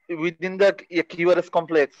sir within the QRS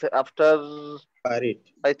complex after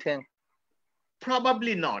I think.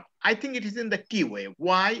 Probably not. I think it is in the T wave.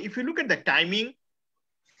 Why? If you look at the timing,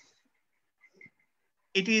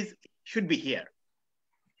 it should be here.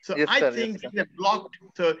 So yes, I sir, think yes, it's blocked.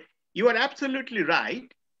 So you are absolutely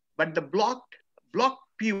right, but the blocked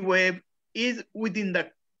P wave is within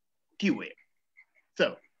the T wave.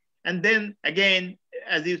 So, and then again,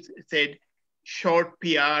 as you said, short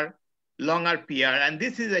PR, longer PR, and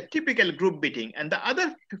this is a typical group beating. And the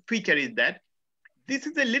other feature is that this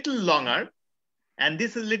is a little longer and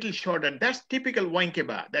this is a little shorter. That's typical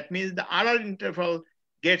Wankeba. That means the RR interval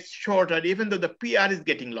gets shorter even though the PR is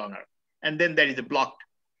getting longer. And then there is a blocked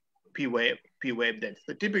P wave. That's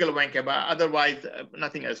the typical Wankeba. Otherwise,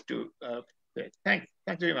 nothing else to say. Thanks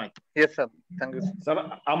very much. Yes, sir. Thank you. Sir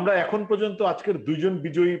আমরা এখন পর্যন্ত আজকের দুইজন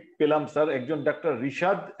বিজয়ী পেলাম sir, একজন doctor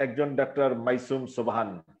Rishad, একজন doctor মাইসুম সোবাহান।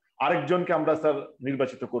 আরেকজনকে আমরা স্যার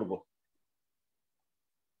নির্বাচিত করব।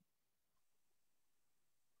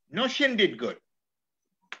 Notion did good.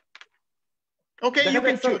 Okay, you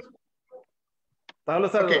can choose. তাহলে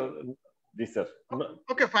sir G sir.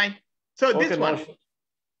 Okay, fine. So this one,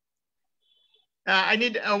 I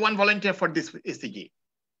need one volunteer for this ECG.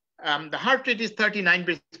 The heart rate is 39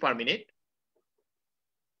 beats per minute.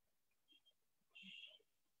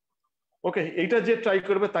 ওকে, এইটা যে try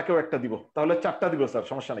করবে তাকেও একটা দিব, তাহলে চারটা দিব স্যার,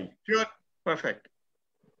 সমস্যা নাই। Sure, perfect.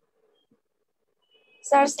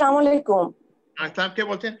 স্যার আসসালামু আলাইকুম। আসসালাম, কে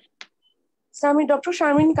বলছেন? স্যার আমি ডক্টর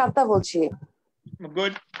শারমিন কাপ্তা বলছি।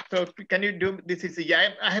 Good. So can you do this ECG?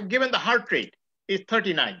 I have given the heart rate is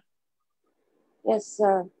 39. Yes,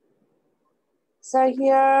 sir. Sir,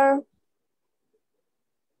 here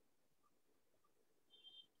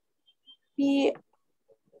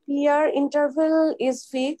PR interval is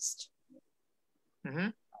fixed.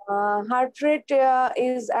 Heart rate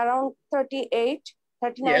is around 38.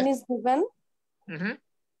 39 is given.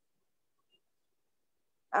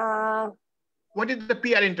 What is the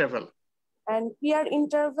PR interval? And PR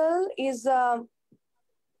interval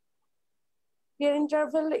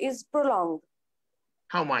is prolonged.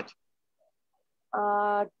 How much?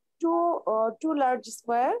 2 large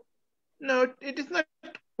square. No, it is not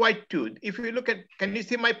quite 2. If you look at, can you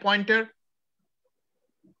see my pointer?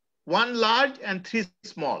 1 large and 3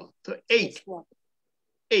 small. So 8.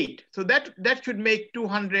 8. So that should make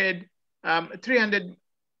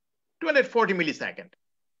 240 milliseconds.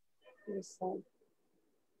 Yes, sir.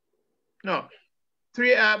 No,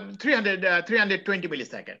 320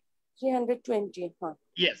 milliseconds. 320, huh?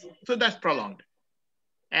 Yes, so that's prolonged.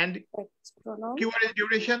 And QRS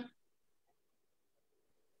duration?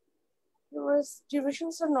 QRS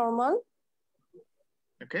durations are normal.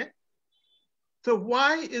 Okay. So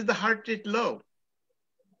why is the heart rate low?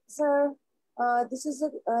 Sir, this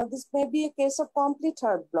may be a case of complete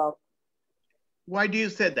heart block. Why do you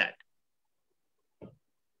say that?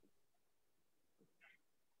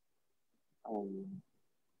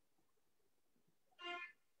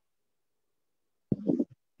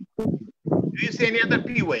 Do you see any other P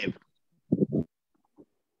wave?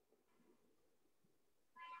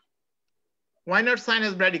 Why not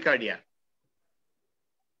sinus bradycardia?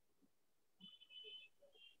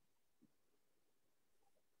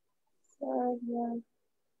 Yeah.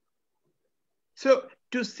 So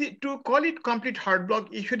to call it complete heart block,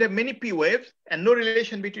 you should have many P waves and no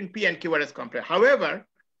relation between P and QRS complex. However,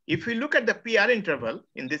 if we look at the PR interval,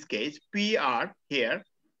 in this case, PR here,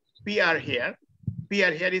 PR here,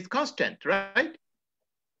 PR here is constant, right?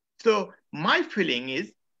 So my feeling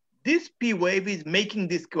is this P wave is making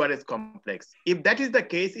this QRS complex. If that is the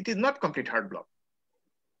case, it is not complete heart block.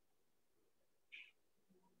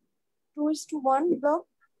 2:1 block.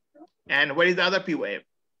 And where is the other P wave?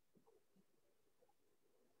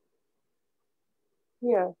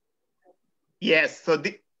 Here. Yes, so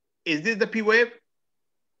is this the P wave?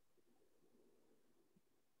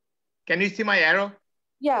 Can you see my arrow?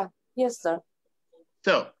 Yeah, yes, sir.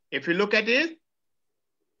 So if you look at it,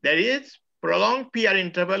 there is prolonged PR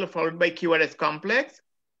interval followed by QRS complex.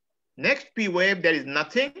 Next P wave, there is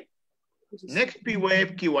nothing. Next P wave,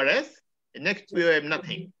 QRS. Next P wave,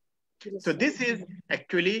 nothing. So this is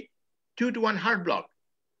actually 2:1 heart block.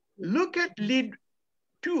 Look at lead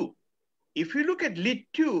 2. If you look at lead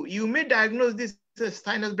 2, you may diagnose this as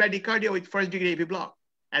sinus bradycardia with first degree AV block.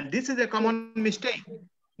 And this is a common mistake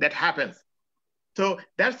that happens. So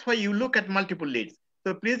that's why you look at multiple leads. So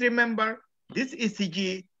please remember this ECG,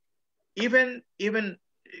 even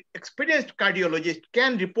experienced cardiologists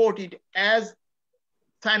can report it as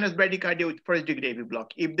sinus bradycardia with first degree AV block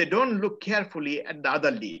if they don't look carefully at the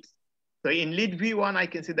other leads. So in lead V1, I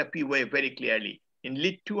can see the P wave very clearly. In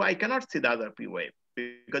lead 2, I cannot see the other P wave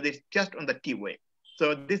because it's just on the T wave.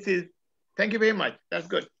 So this is, thank you very much. That's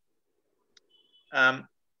good. And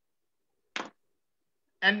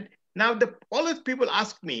now always people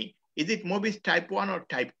ask me, is it Mobis type 1 or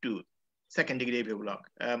type 2, second degree AV block?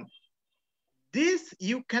 This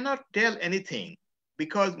you cannot tell anything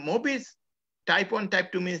because Mobis type 1,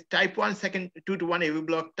 type 2 means type 1 second 2 to 1 AV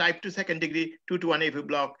block, type 2 second degree 2 to 1 AV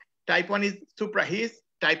block. Type 1 is supra-His,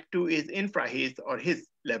 type 2 is infra-His or His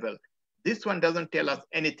level. This one doesn't tell us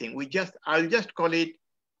anything. I'll just call it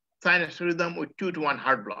sinus rhythm with 2 to 1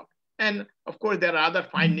 heart block. And of course, there are other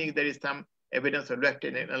findings. There is some evidence of left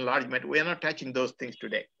enlargement. We are not touching those things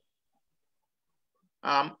today.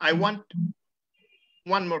 I want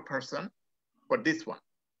one more person for this one.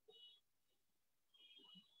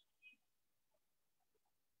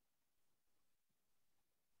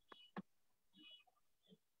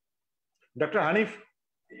 Dr. Hanif.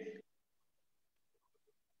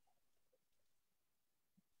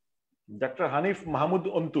 Dr. Hanif Mahmoud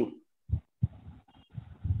Ontu.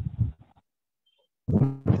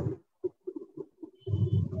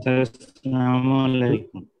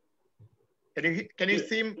 Assalamualaikum. Can you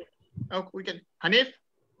see him? Oh, we can. Hanif?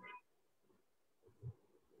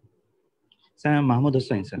 Sir, Mahmoud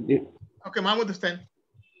Hussain, sir. Okay, Mahmoud Hussain.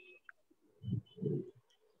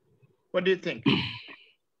 What do you think?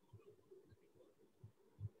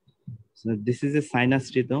 So this is a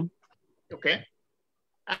sinus rhythm. Okay.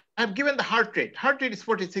 I've given the heart rate. Heart rate is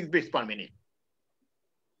 46 beats per minute.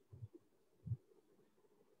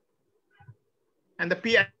 And the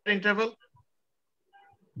PR interval?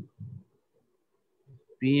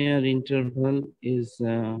 PR interval is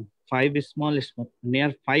near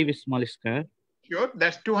 5 small square. Sure,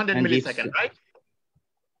 that's 200 milliseconds, right?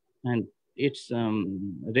 And it's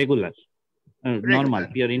regular. Normal.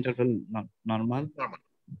 PR interval normal. Normal.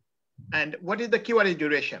 And what is the QRS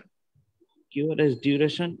duration? QRS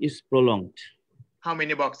duration is prolonged. How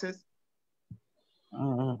many boxes?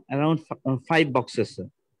 Around 5 boxes, sir.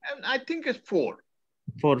 And I think it's 4.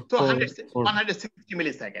 So 160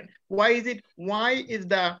 milliseconds. Why is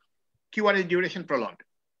the QRS duration prolonged?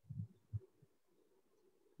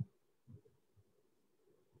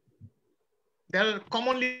 There are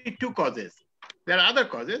commonly 2 causes. There are other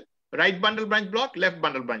causes, right bundle branch block, left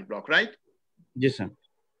bundle branch block, right? Yes, sir.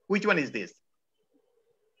 Which one is this?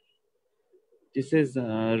 This is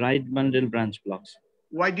right bundle branch blocks.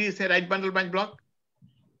 Why do you say right bundle branch block?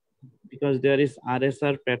 Because there is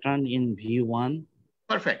RSR pattern in V1.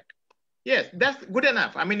 Perfect. Yes, that's good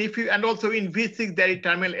enough. I mean, and also in V6, there is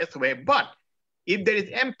terminal S wave, but if there is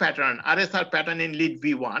M pattern, RSR pattern in lead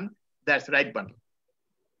V1, that's right bundle.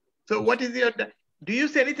 So what is do you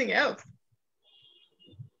say anything else?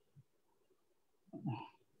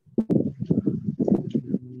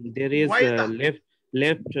 There is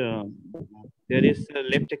there is a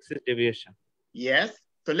left axis deviation. Yes,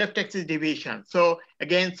 so left axis deviation. So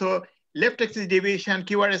again, left axis deviation,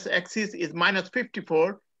 QRS axis is minus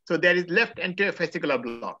 54. So there is left anterior fascicular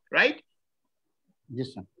block, right?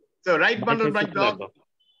 Yes, sir. So right bundle branch block,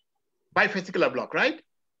 bifascicular block, right?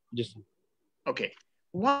 Yes, sir. Okay.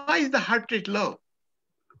 Why is the heart rate low?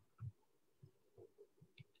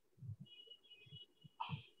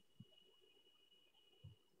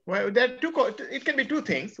 Well, there are it can be 2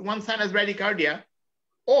 things. One sinus bradycardia,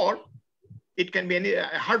 or it can be a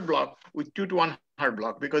heart block with 2 to 1 heart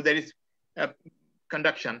block because there is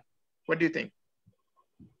conduction. What do you think?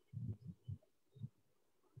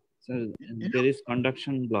 So there is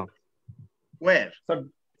conduction block. Where?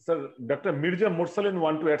 Sir, Dr. Mirza Mursalin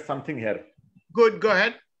want to add something here. Good, go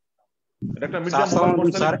ahead. Dr. Mirza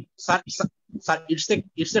Mursalin. Sir,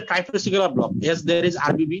 it's a trifascicular block. Yes, there is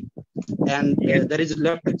RBB and there is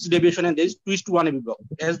left axis deviation and there is twist to 1 AB block.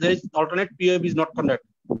 As there is alternate PAB is not conducted.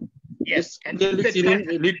 Yes, and seen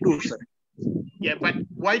in lead 2, sir. Yeah, but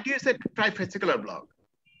why do you say trifascicular block?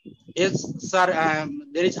 Yes, sir.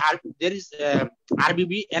 There is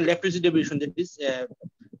RBB and left axis deviation. That is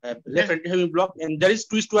left anterior block, and there is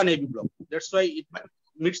twist to 1 AB block. That's why it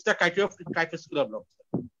meets the criteria of trifascicular block.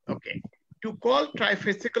 Okay. To call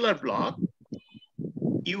trifascicular block,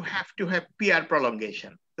 you have to have PR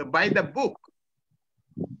prolongation. So by the book,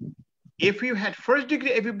 if you had first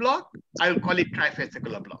degree AV block, I will call it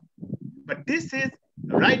trifascicular block. But this is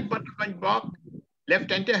right bundle branch block,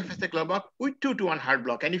 left anterior fascicular block with 2 to 1 heart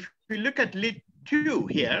block. And if you look at lead 2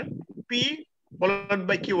 here, P followed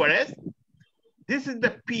by QRS, this is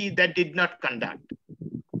the P that did not conduct.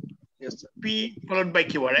 Yes, sir. P followed by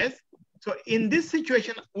QRS. So in this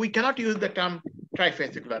situation, we cannot use the term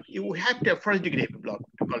trifascicular. You have to have first degree AV block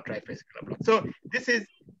to call trifascicular block. So this is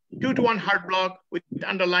 2-to-1 heart block with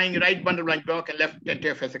underlying right bundle branch block and left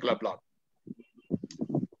anterior fascicular block.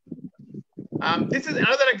 This is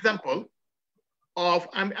another example of,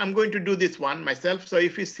 I'm going to do this one myself. So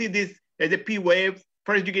if you see this, there's a P wave,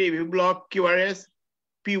 first degree AV block, QRS,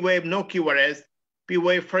 P wave, no QRS, P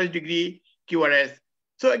wave, first degree, QRS.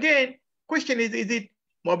 So again, question is it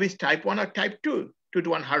Mobis type 1 or type 2,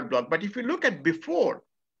 2-to-1 heart block? But if you look at before,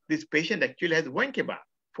 this patient actually has Wenkeba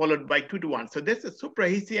followed by 2-to-1. So that's a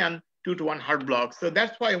suprahesian 2-to-1 heart block. So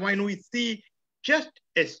that's why when we see just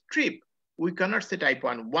a strip, we cannot say type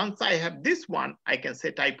 1. Once I have this one, I can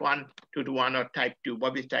say type 1, 2-to-1 or type 2,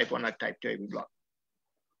 Mobis type 1 or type 2 AV block.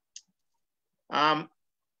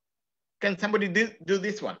 Can somebody do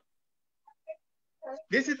this one?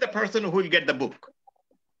 This is the person who will get the book.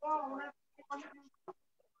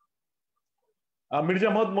 Mirza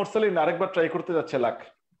Mohammad Morsalin আরেকবার try করতে যাচ্ছে lakh.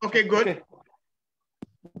 Okay, good.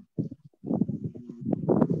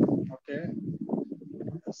 Okay.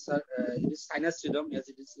 Sir, it is sinus rhythm as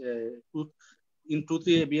it is in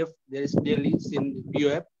 2-3 ABF. There is clearly seen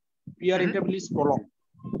BOF. PR interval is prolonged.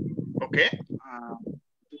 Okay.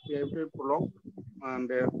 Prolonged, and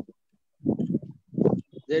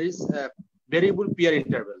there is variable PR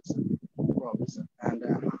intervals. And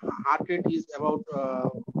heart rate is about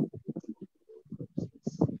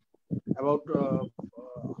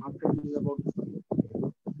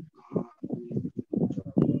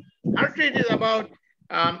heart rate is about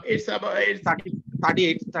it's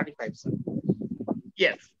 38, 35, sir.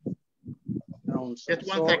 Yes. Around, just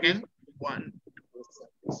one second.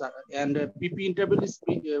 And PP interval is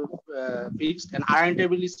fixed and R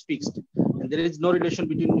interval is fixed, and there is no relation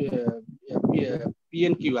between P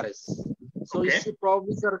and QRS. So okay. It's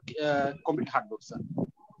probably complete heart block, sir.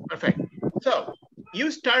 Perfect. So you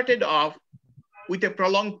started off with a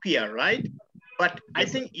prolonged PR, right? But yes, I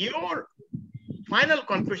think your final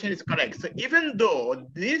conclusion is correct. So even though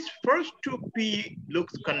this first 2P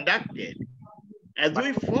looks conducted, as we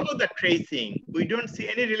follow the tracing, we don't see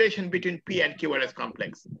any relation between P and QRS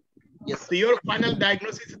complex. Yes. So your final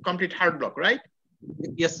diagnosis is complete heart block, right?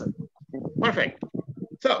 Yes, sir. Perfect.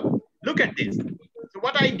 So look at this. So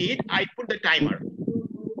what I did, I put the timer.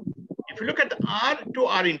 If you look at the R to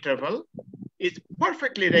R interval, it's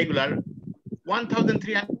perfectly regular,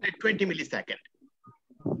 1,320 millisecond.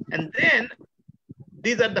 And then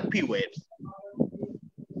these are the P waves.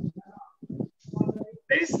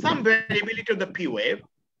 There is some variability of the P wave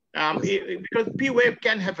because P wave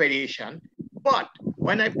can have variation. But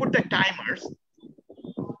when I put the timers,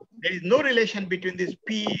 there is no relation between this P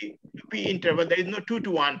to P interval. There is no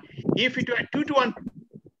 2-to-1. If it were 2-to-1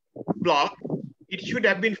 block, it should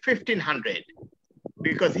have been 1,500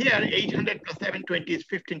 because here 800 plus 720 is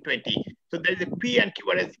 1,520. So there is a P and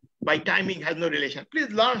QRS by timing has no relation. Please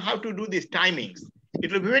learn how to do these timings.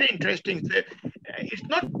 It will be very interesting. So, it's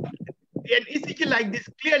not an ECG like this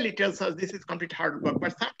clearly tells us this is complete heart block,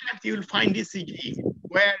 but sometimes you will find ECG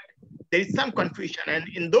where there is some confusion. And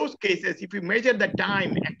in those cases, if you measure the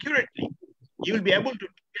time accurately, you will be able to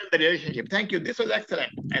tell the relationship. Thank you. This was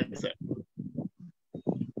excellent answer.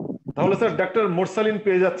 তাহলে sir doctor Morsalin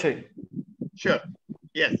পেয়ে যাচ্ছে। Sure.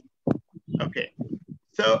 Yes. Okay.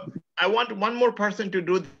 So I want one more person to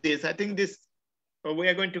do this. I think this, we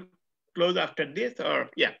are going to close after this, or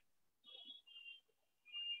yeah.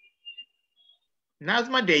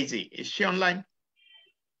 Nazma Daisy, is she online?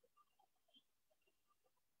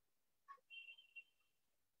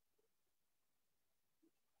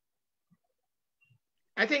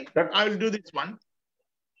 I think I will do this one,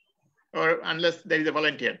 or unless there is a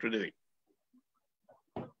volunteer to do it.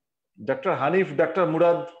 Dr. Hanif, Dr.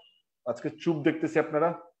 Murad, আজকে চুপ দেখতেছি আপনারা।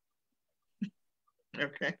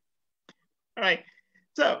 Okay. All right.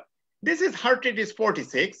 So this is heart rate is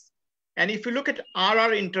 46. And if you look at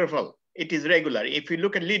RR interval, it is regular. If you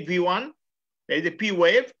look at lead V1, there is a P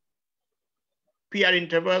wave, PR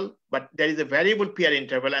interval, but there is a variable PR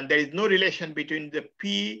interval, and there is no relation between the P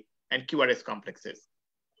and QRS complexes.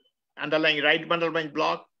 Underlying right bundle branch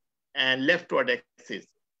block and leftward axis.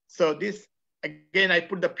 So this, again, I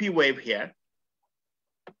put the P wave here.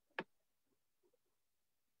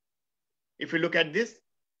 If you look at this,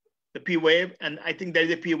 the P wave, and I think there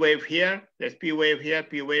is a P wave here, there's P wave here,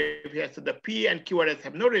 P wave here. So the P and QRS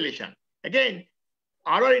have no relation. Again,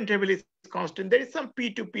 RR interval is constant. There is some P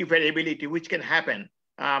to P variability, which can happen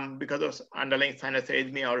because of underlying sinus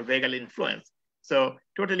arrhythmia or vagal influence. So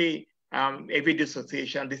totally AV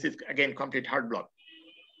dissociation. This is, again, complete heart block.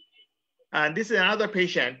 And this is another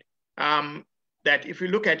patient that if you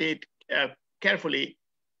look at it carefully,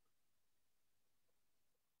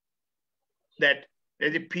 that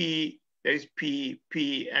there's a P, there is P,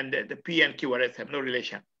 and the P and QRS have no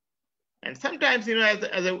relation. And sometimes,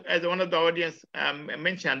 as one of the audience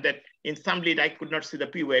mentioned, that in some lead I could not see the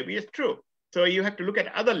P wave. It's true. So you have to look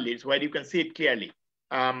at other leads where you can see it clearly.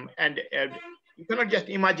 You cannot just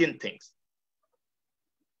imagine things.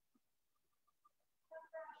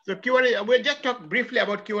 So QRS, we'll just talk briefly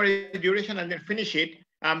about QRS duration and then finish it.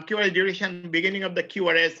 QRS duration, beginning of the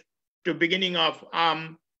QRS to beginning of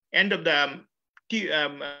end of the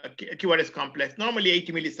QRS complex, normally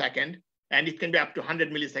 80 millisecond, and it can be up to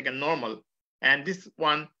 100 millisecond normal. And this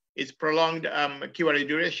one is prolonged QRS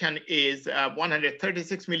duration is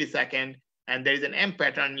 136 millisecond, and there is an M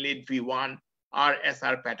pattern in lead V1,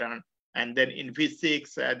 RSR pattern, and then in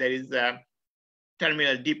V6 there is a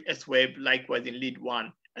terminal deep S wave, likewise in lead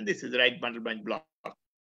 1, and this is the right bundle branch block.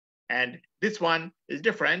 And this one is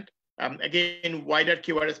different. Again, wider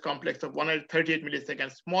QRS complex of 138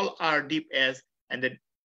 milliseconds, small R deep S, and then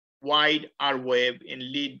wide R wave in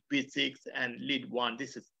lead V6 and lead 1.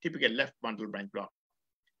 This is typical left bundle branch block.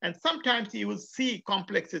 And sometimes you will see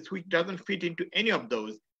complexes which doesn't fit into any of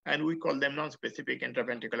those, and we call them non-specific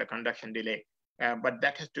intraventricular conduction delay. But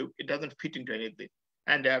that it doesn't fit into any of this.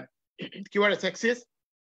 And QRS axis,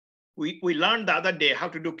 we learned the other day how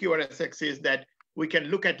to do QRS axis, that we can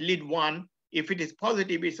look at lead 1. If it is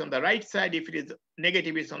positive, it's on the right side. If it is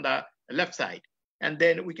negative, it's on the left side. And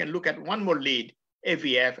then we can look at one more lead,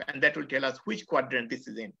 AVF, and that will tell us which quadrant this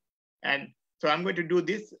is in. And so I'm going to do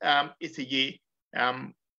this ECG.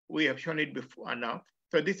 We have shown it before now.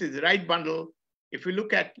 So this is right bundle. If we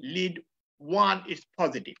look at lead 1, it's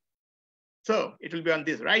positive. So it will be on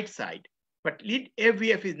this right side. But lead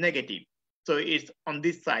AVF is negative. So it's on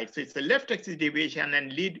this side. So it's the left axis deviation,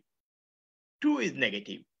 and lead 2 is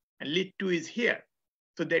negative, and lead 2 is here.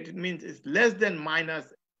 So that means it's less than minus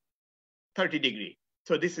 30 degrees.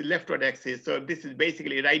 So this is leftward axis. So this is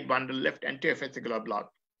basically right bundle, left anterior fascicular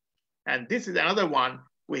block. And this is another one.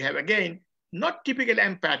 We have, again, not typical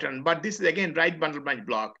M pattern, but this is again right bundle branch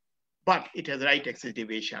block, but it has right axis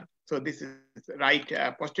deviation. So this is right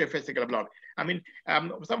posterior fascicular block. I mean,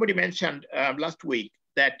 somebody mentioned last week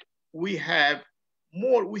that we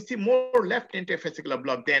see more left anterior fascicular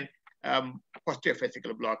block than posterior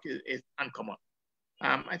fascicular block is uncommon.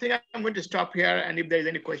 I think I'm going to stop here, and if there's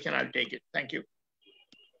any question, I'll take it. Thank you.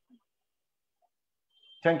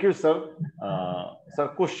 Thank you, sir. Sir,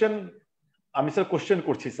 question, question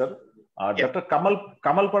korchi, sir. Dr.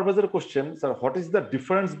 Kamal Parvez's question, sir, what is the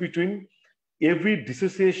difference between AV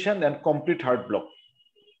dissociation and complete heart block?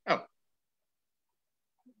 Oh.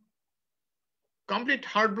 Complete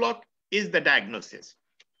heart block is the diagnosis.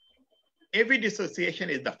 AV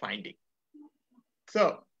dissociation is the finding.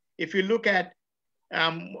 So if you look at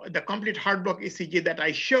the complete heart block ECG that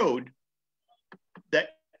I showed, the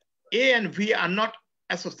A and V are not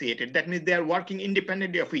associated. That means they are working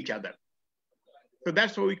independently of each other. So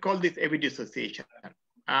that's what we call this AV dissociation.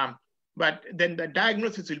 But then the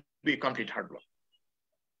diagnosis will be complete heart block.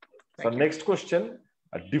 So next question,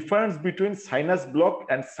 a difference between sinus block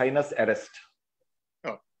and sinus arrest.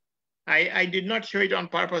 Oh, I did not show it on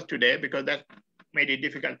purpose today because that made it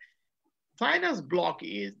difficult. Sinus block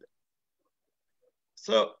is,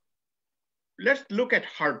 so let's look at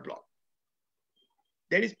heart block.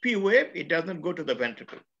 There is P wave, it doesn't go to the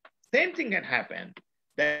ventricle. Same thing can happen,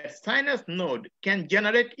 that sinus node can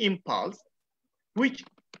generate impulse, which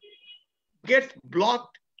gets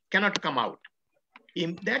blocked, cannot come out.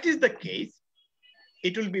 If that is the case,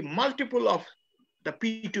 it will be multiple of the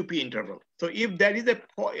P2P interval. So if there is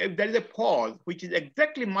a pause, which is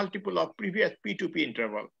exactly multiple of previous P2P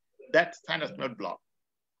interval, that's sinus node block.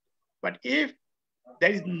 But if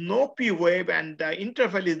there is no P wave and the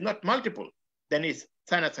interval is not multiple, then it's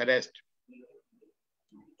sinus arrest.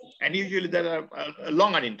 And usually there are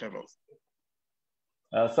longer intervals.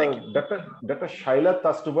 Sir, Dr. Shaila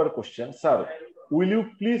Tastubar question, sir, will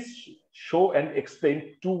you please show and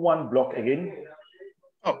explain 2-1 block again?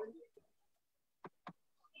 Oh,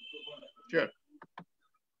 sure.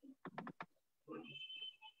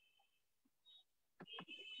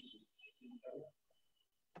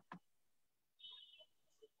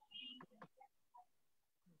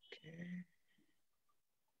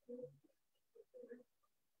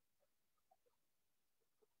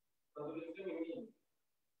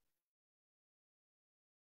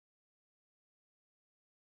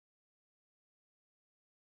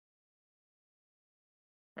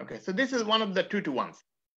 Okay, so this is one of the 2-to-1s.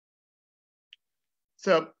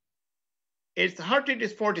 So its heart rate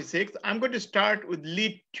is 46. I'm going to start with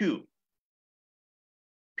lead 2.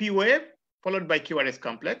 P wave followed by QRS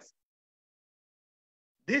complex.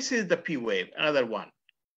 This is the P wave, another one.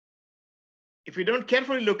 If you don't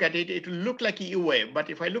carefully look at it, it will look like a U wave. But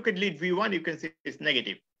if I look at lead V1, you can see it's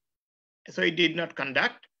negative. So it did not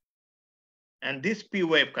conduct. And this P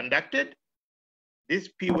wave conducted. This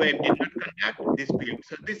P wave did not conduct. This P wave.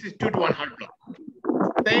 So this is 2-to-1 heart block.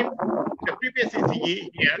 Same, the previous ECG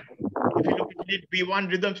here. If you look at it,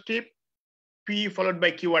 P1 rhythm strip, P followed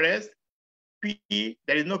by QRS, P,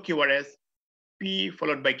 there is no QRS, P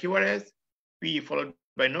followed by QRS, P followed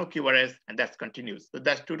by no QRS, and that's continuous. So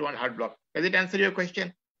that's 2-to-1 heart block. Does it answer your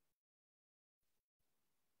question?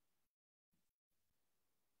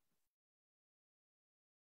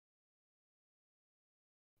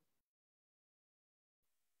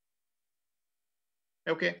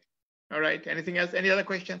 Okay. All right. Anything else? Any other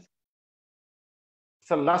questions?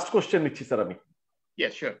 Sir, last question নিচ্ছি sir আমি।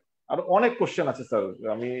 Yes, sure. আর অনেক question আছে sir,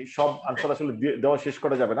 আমি সব answer আসলে দেওয়া শেষ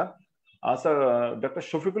করা যাবে না। স্যার, ডক্টর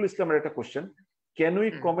শফিকুল ইসলামের একটা question, can we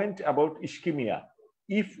comment about ischaemia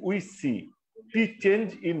if we see T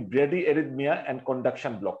change in bradyarrhythmia and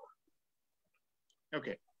conduction block?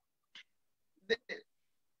 Okay.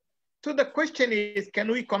 So the question is, can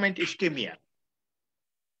we comment ischemia?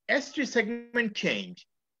 ST segment change.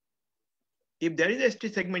 If there is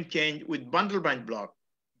ST segment change with bundle branch block,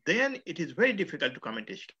 then it is very difficult to comment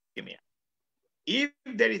ischemia. If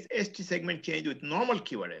there is ST segment change with normal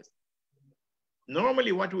QRS,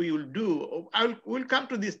 normally what we will do, we'll come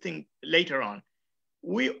to this thing later on.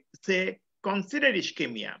 We say consider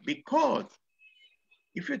ischemia, because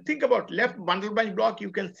if you think about left bundle branch block,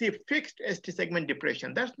 you can see fixed ST segment depression.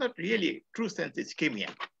 That's not really true sense ischemia.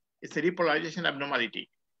 It's a repolarization abnormality.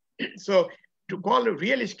 So to call a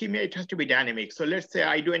real ischemia, it has to be dynamic. So let's say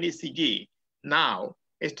I do an ECG. Now,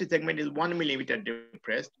 ST segment is 1 millimeter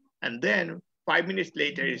depressed, and then 5 minutes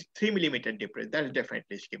later it's 3 millimeter depressed. That's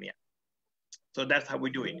definitely ischemia. So that's how we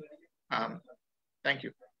do it. Thank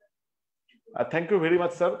you. Thank you very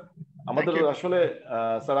much sir. আমাদের আসলে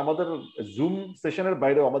sir আমাদের zoom সেশনের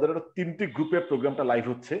বাইরেও আমাদের 3টি গ্রুপে প্রোগ্রামটা live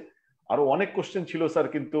হচ্ছে। আরো অনেক কোশ্চেন ছিল স্যার,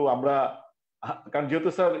 কিন্তু আমরা, কারণ যেহেতু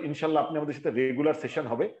স্যার ইনশাল্লাহ আপনি আমাদের সাথে রেগুলার সেশন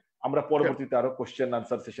হবে, আমরা পরবর্তীতে আরো কোশ্চেন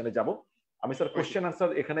আনসার সেশনে যাব। আমি স্যার কোশ্চেন আনসার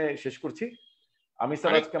এখানে শেষ করছি। আমি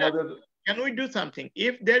স্যার আজকে আমাদের, can we do something?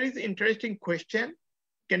 If there is interesting question,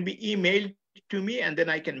 can be emailed to me, and then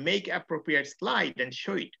I can make appropriate slide and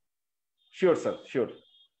show it. Sure sir, sure.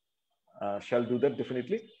 Shall do that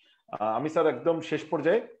definitely. আমি sir একদম শেষ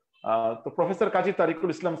পর্যায়ে, তো professor কাজী তারিকুল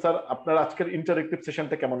ইসলাম sir, আপনার আজকের interactive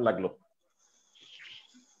সেশনটা কেমন লাগলো?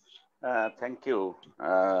 Thank you.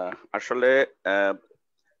 আসলে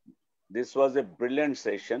this was a brilliant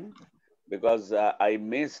session because I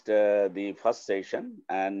missed the first session,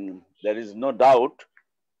 and there is no doubt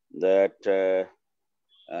that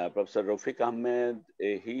Professor Rafique Ahmed,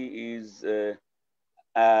 he is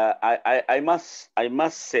I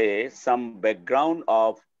must say some background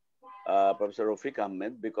of Professor Rafique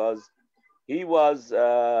Ahmed, because he was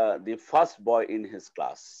the first boy in his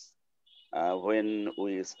class. When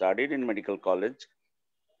we studied in medical college,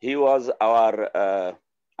 he was our,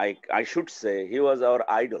 I should say, he was our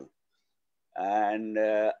idol. And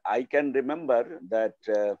I can remember that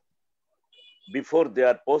before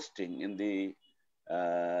their posting in the,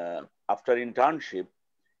 after internship,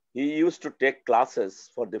 he used to take classes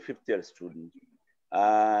for the 5th year student.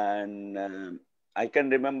 And I can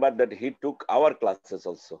remember that he took our classes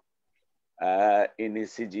also in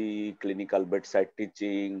ECG, clinical bedside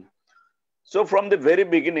teaching. So from the very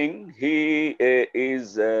beginning, he is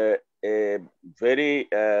a very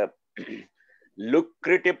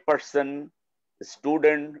lucrative person,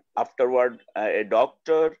 student, afterward a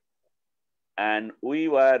doctor. And we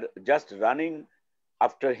were just running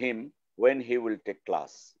after him when he will take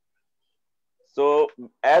class. So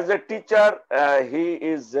as a teacher, he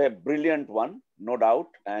is a brilliant one, no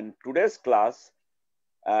doubt. And today's class,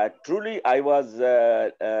 truly I was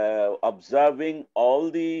observing all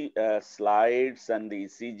the slides and the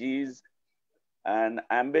ECGs, and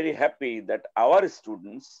I'm very happy that our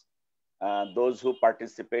students, those who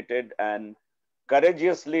participated and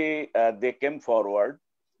courageously they came forward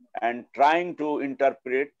and trying to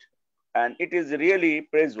interpret, and it is really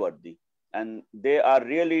praiseworthy. And they are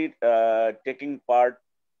really taking part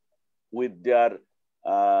with their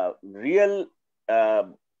real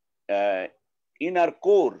inner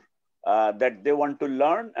core that they want to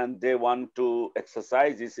learn, and they want to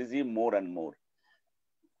exercise ECG more and more.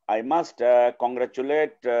 I must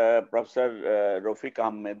congratulate Professor Rafique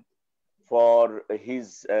Ahmed for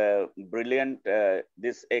his brilliant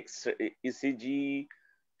this ECG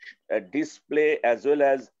display as well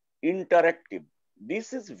as interactive.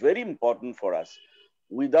 This is very important for us.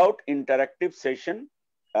 Without interactive session,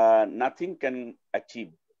 nothing can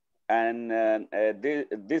achieve. And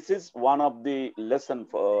this is one of the lessons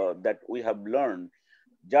that we have learned,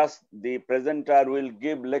 just the presenter will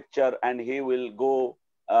give lecture and he will go.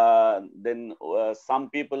 Then some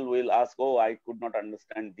people will ask, oh, I could not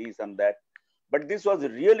understand this and that. But this was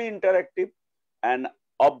really interactive, and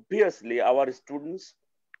obviously our students,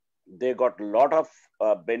 they got a lot of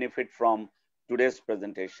benefit from today's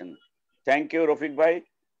presentation. Thank you, Rafique bhai.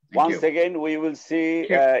 Once again, we will see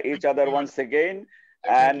each other once again.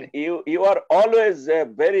 And you are always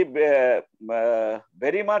very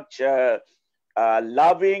much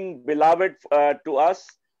loving, beloved to us.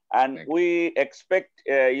 And we expect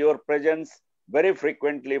your presence very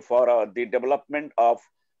frequently for the development of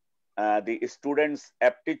the students'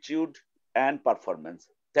 aptitude and performance.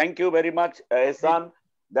 Thank you very much, Ehsan,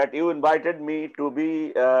 that you invited me to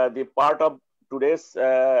be the part of today's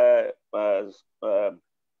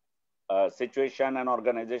situation and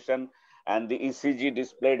organization, and the ECG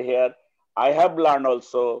displayed here. I have learned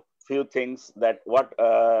also few things that what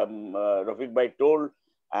Rafique bhai told,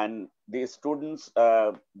 and the students,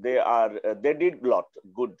 they did a lot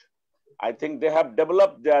good. I think they have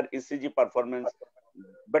developed their ECG performance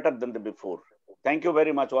better than the before. Thank you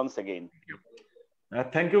very much once again.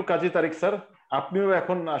 Thank you, Kaji Tariq sir. আপনিও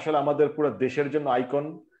এখন আসলে আমাদের পুরো দেশের জন্য icon.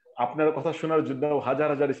 আপনার কথা শোনার জন্য হাজার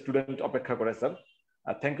হাজার স্টুডেন্ট অপেক্ষা করে sir.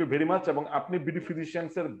 Thank you very much. এবং আপনি বিডি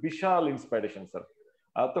ফিজিশিয়ানস এর বিশাল ইন্সপাইরেশন স্যার।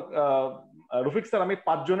 তো রফিক স্যার, আমি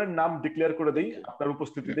 5 জনের নাম ডিক্লেয়ার করে দেই আপনার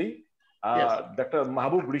উপস্থিতিতেই। ডাক্তার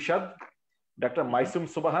মাহবুব রিশাদ, ডাক্তার মাইসুম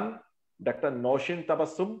সুবাহান, doctor Nowshin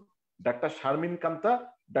Tabassum, doctor Sharmin Kanta,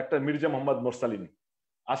 doctor Mirza Mohammad Morsalin.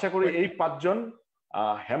 আশা করি এই 5 জন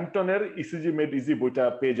হ্যাম্পটনের ইসিজি মেড ইজি বইটা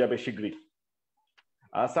পেয়ে যাবে শীঘ্রই।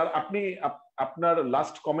 স্যার, আপনি আপনার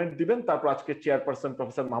লাস্ট কমেন্ট দিবেন, তারপর আজকে chairperson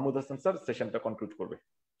professor Mahmud Hasan sir সেশনটা conclude করবে।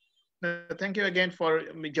 Thank you again for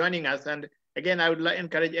joining us, and again I would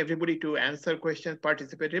encourage everybody to answer questions,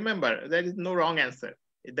 participate. Remember, there is no wrong answer.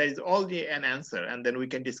 There is only an answer, and then we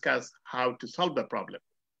can discuss how to solve the problem.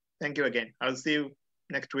 Thank you again. I'll see you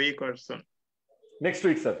next week or soon. Next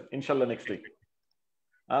week, sir. Inshallah, next week.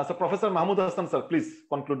 So Professor Mahmood Hassan sir, please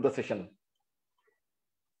conclude the session.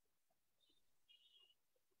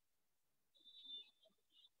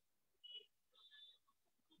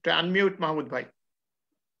 To unmute Mahmood bhai.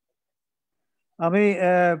 আমি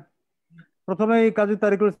প্রথমেই কাজী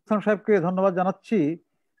তারিকুল ইসলাম সাহেবকে ধন্যবাদ জানাচ্ছি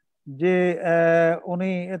যে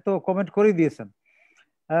উনি এত comment করে দিয়েছেন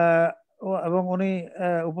এবং উনি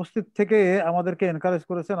উপস্থিত থেকে আমাদেরকে এনকারেজ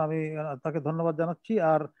করেছেন। আমি তাকে ধন্যবাদ জানাচ্ছি।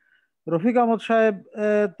 আর রফিক আহমদ সাহেব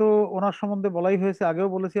তো ওনার সম্বন্ধে বলাই হয়েছে, আগেও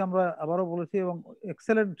বলেছি, আমরা আবারও বলেছি, এবং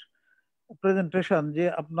এক্সেলেন্ট প্রেজেন্টেশন। যে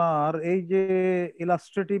আপনার এই যে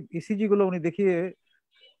ইলাস্ট্রেটিভ ইসিজি গুলো উনি দেখিয়ে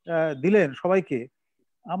দিলেন সবাইকে,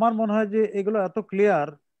 আমার মনে হয় যে এগুলো এত ক্লিয়ার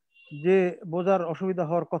যে বোঝার অসুবিধা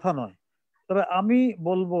হওয়ার কথা নয়। তবে আমি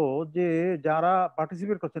বলবো যে যারা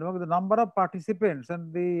পার্টিসিপেট করছেন এবং number of participants and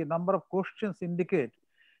the number of questions indicate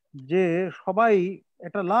যে সবাই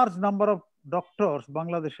একটা লার্জ নাম্বার অফ ডক্টরস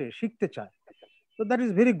বাংলাদেশে শিখতে চায়। তো that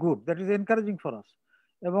is very good, that is encouraging for us.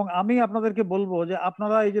 এবং আমি আপনাদেরকে বলবো যে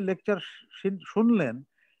আপনারা এই যে লেকচার শুনলেন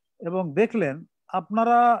এবং দেখলেন,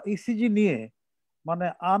 আপনারা ইসিজি নিয়ে মানে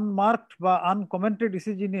আনমার্কড বা আনকমেন্টেড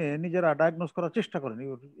ইসিজি নিয়ে নিজেরা ডায়াগনোজ করার চেষ্টা করেন,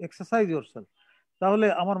 এক্সারসাইজ ইয়োরসেলফ। তাহলে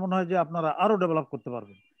আমার মনে হয় যে আপনারা আরো ডেভেলপ করতে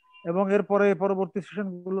পারবেন। এবং এরপরে পরবর্তী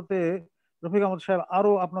সেশনগুলোতে রফিক আহমদ সাহেব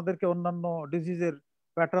আরো আপনাদেরকে অন্যান্য ডিজিজের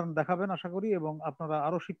প্যাটার্ন দেখাবেন আশা করি, এবং আপনারা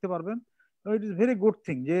আরো শিখতে পারবেন। It is very good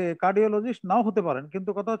thing যে কার্ডিওলজিস্ট নাও হতে পারেন, কিন্তু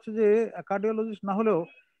কথা হচ্ছে যে কার্ডিওলজিস্ট না হলেও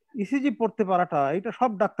ইসিজি পড়তে পারাটা এটা সব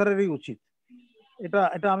ডাক্তারেরই উচিত।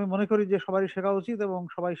 এটা আমি মনে করি যে সবারই শেখা উচিত এবং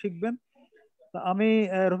সবাই শিখবেন। আমি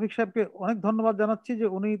রফিক সাহেবকে অনেক ধন্যবাদ জানাচ্ছি যে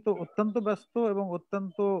উনি তো অত্যন্ত ব্যস্ত এবং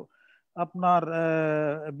অত্যন্ত আপনার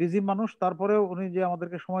বিজি মানুষ, তারপরেও উনি যে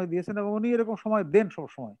আমাদেরকে সময় দিয়েছেন এবং উনি এরকম সময় দেন সব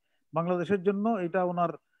সময় বাংলাদেশের জন্য, এটা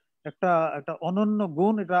ওনার একটা অনন্য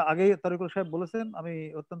গুণ। এটা আগেই তারিকুল সাহেব বলেছেন, আমি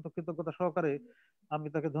অত্যন্ত কৃতজ্ঞতা সহকারে আমি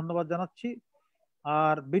তাকে ধন্যবাদ জানাচ্ছি।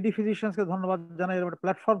 আর বিডি ফিজিশিয়ানসকে ধন্যবাদ জানাই এরকম একটা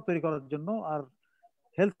প্ল্যাটফর্ম তৈরি করার জন্য। আর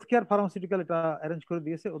হেলথ কেয়ার ফার্মাসিউটিক্যাল এটা অ্যারেঞ্জ করে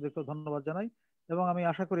দিয়েছে, ওদেরকেও ধন্যবাদ জানাই। এবং আমি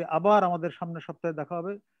আশা করি আবার আমাদের সামনের সপ্তাহে দেখা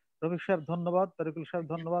হবে। রফিক সাহেব ধন্যবাদ, তারিকুল সাহেব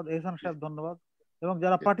ধন্যবাদ, এহসান সাহেব ধন্যবাদ, এবং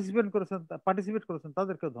যারা পার্টিসিপেট করেছেন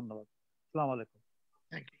তাদেরকেও ধন্যবাদ। আসসালামু আলাইকুম।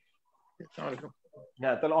 Thank you.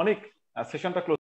 তাহলে অনেক সেশনটা ক্লোজ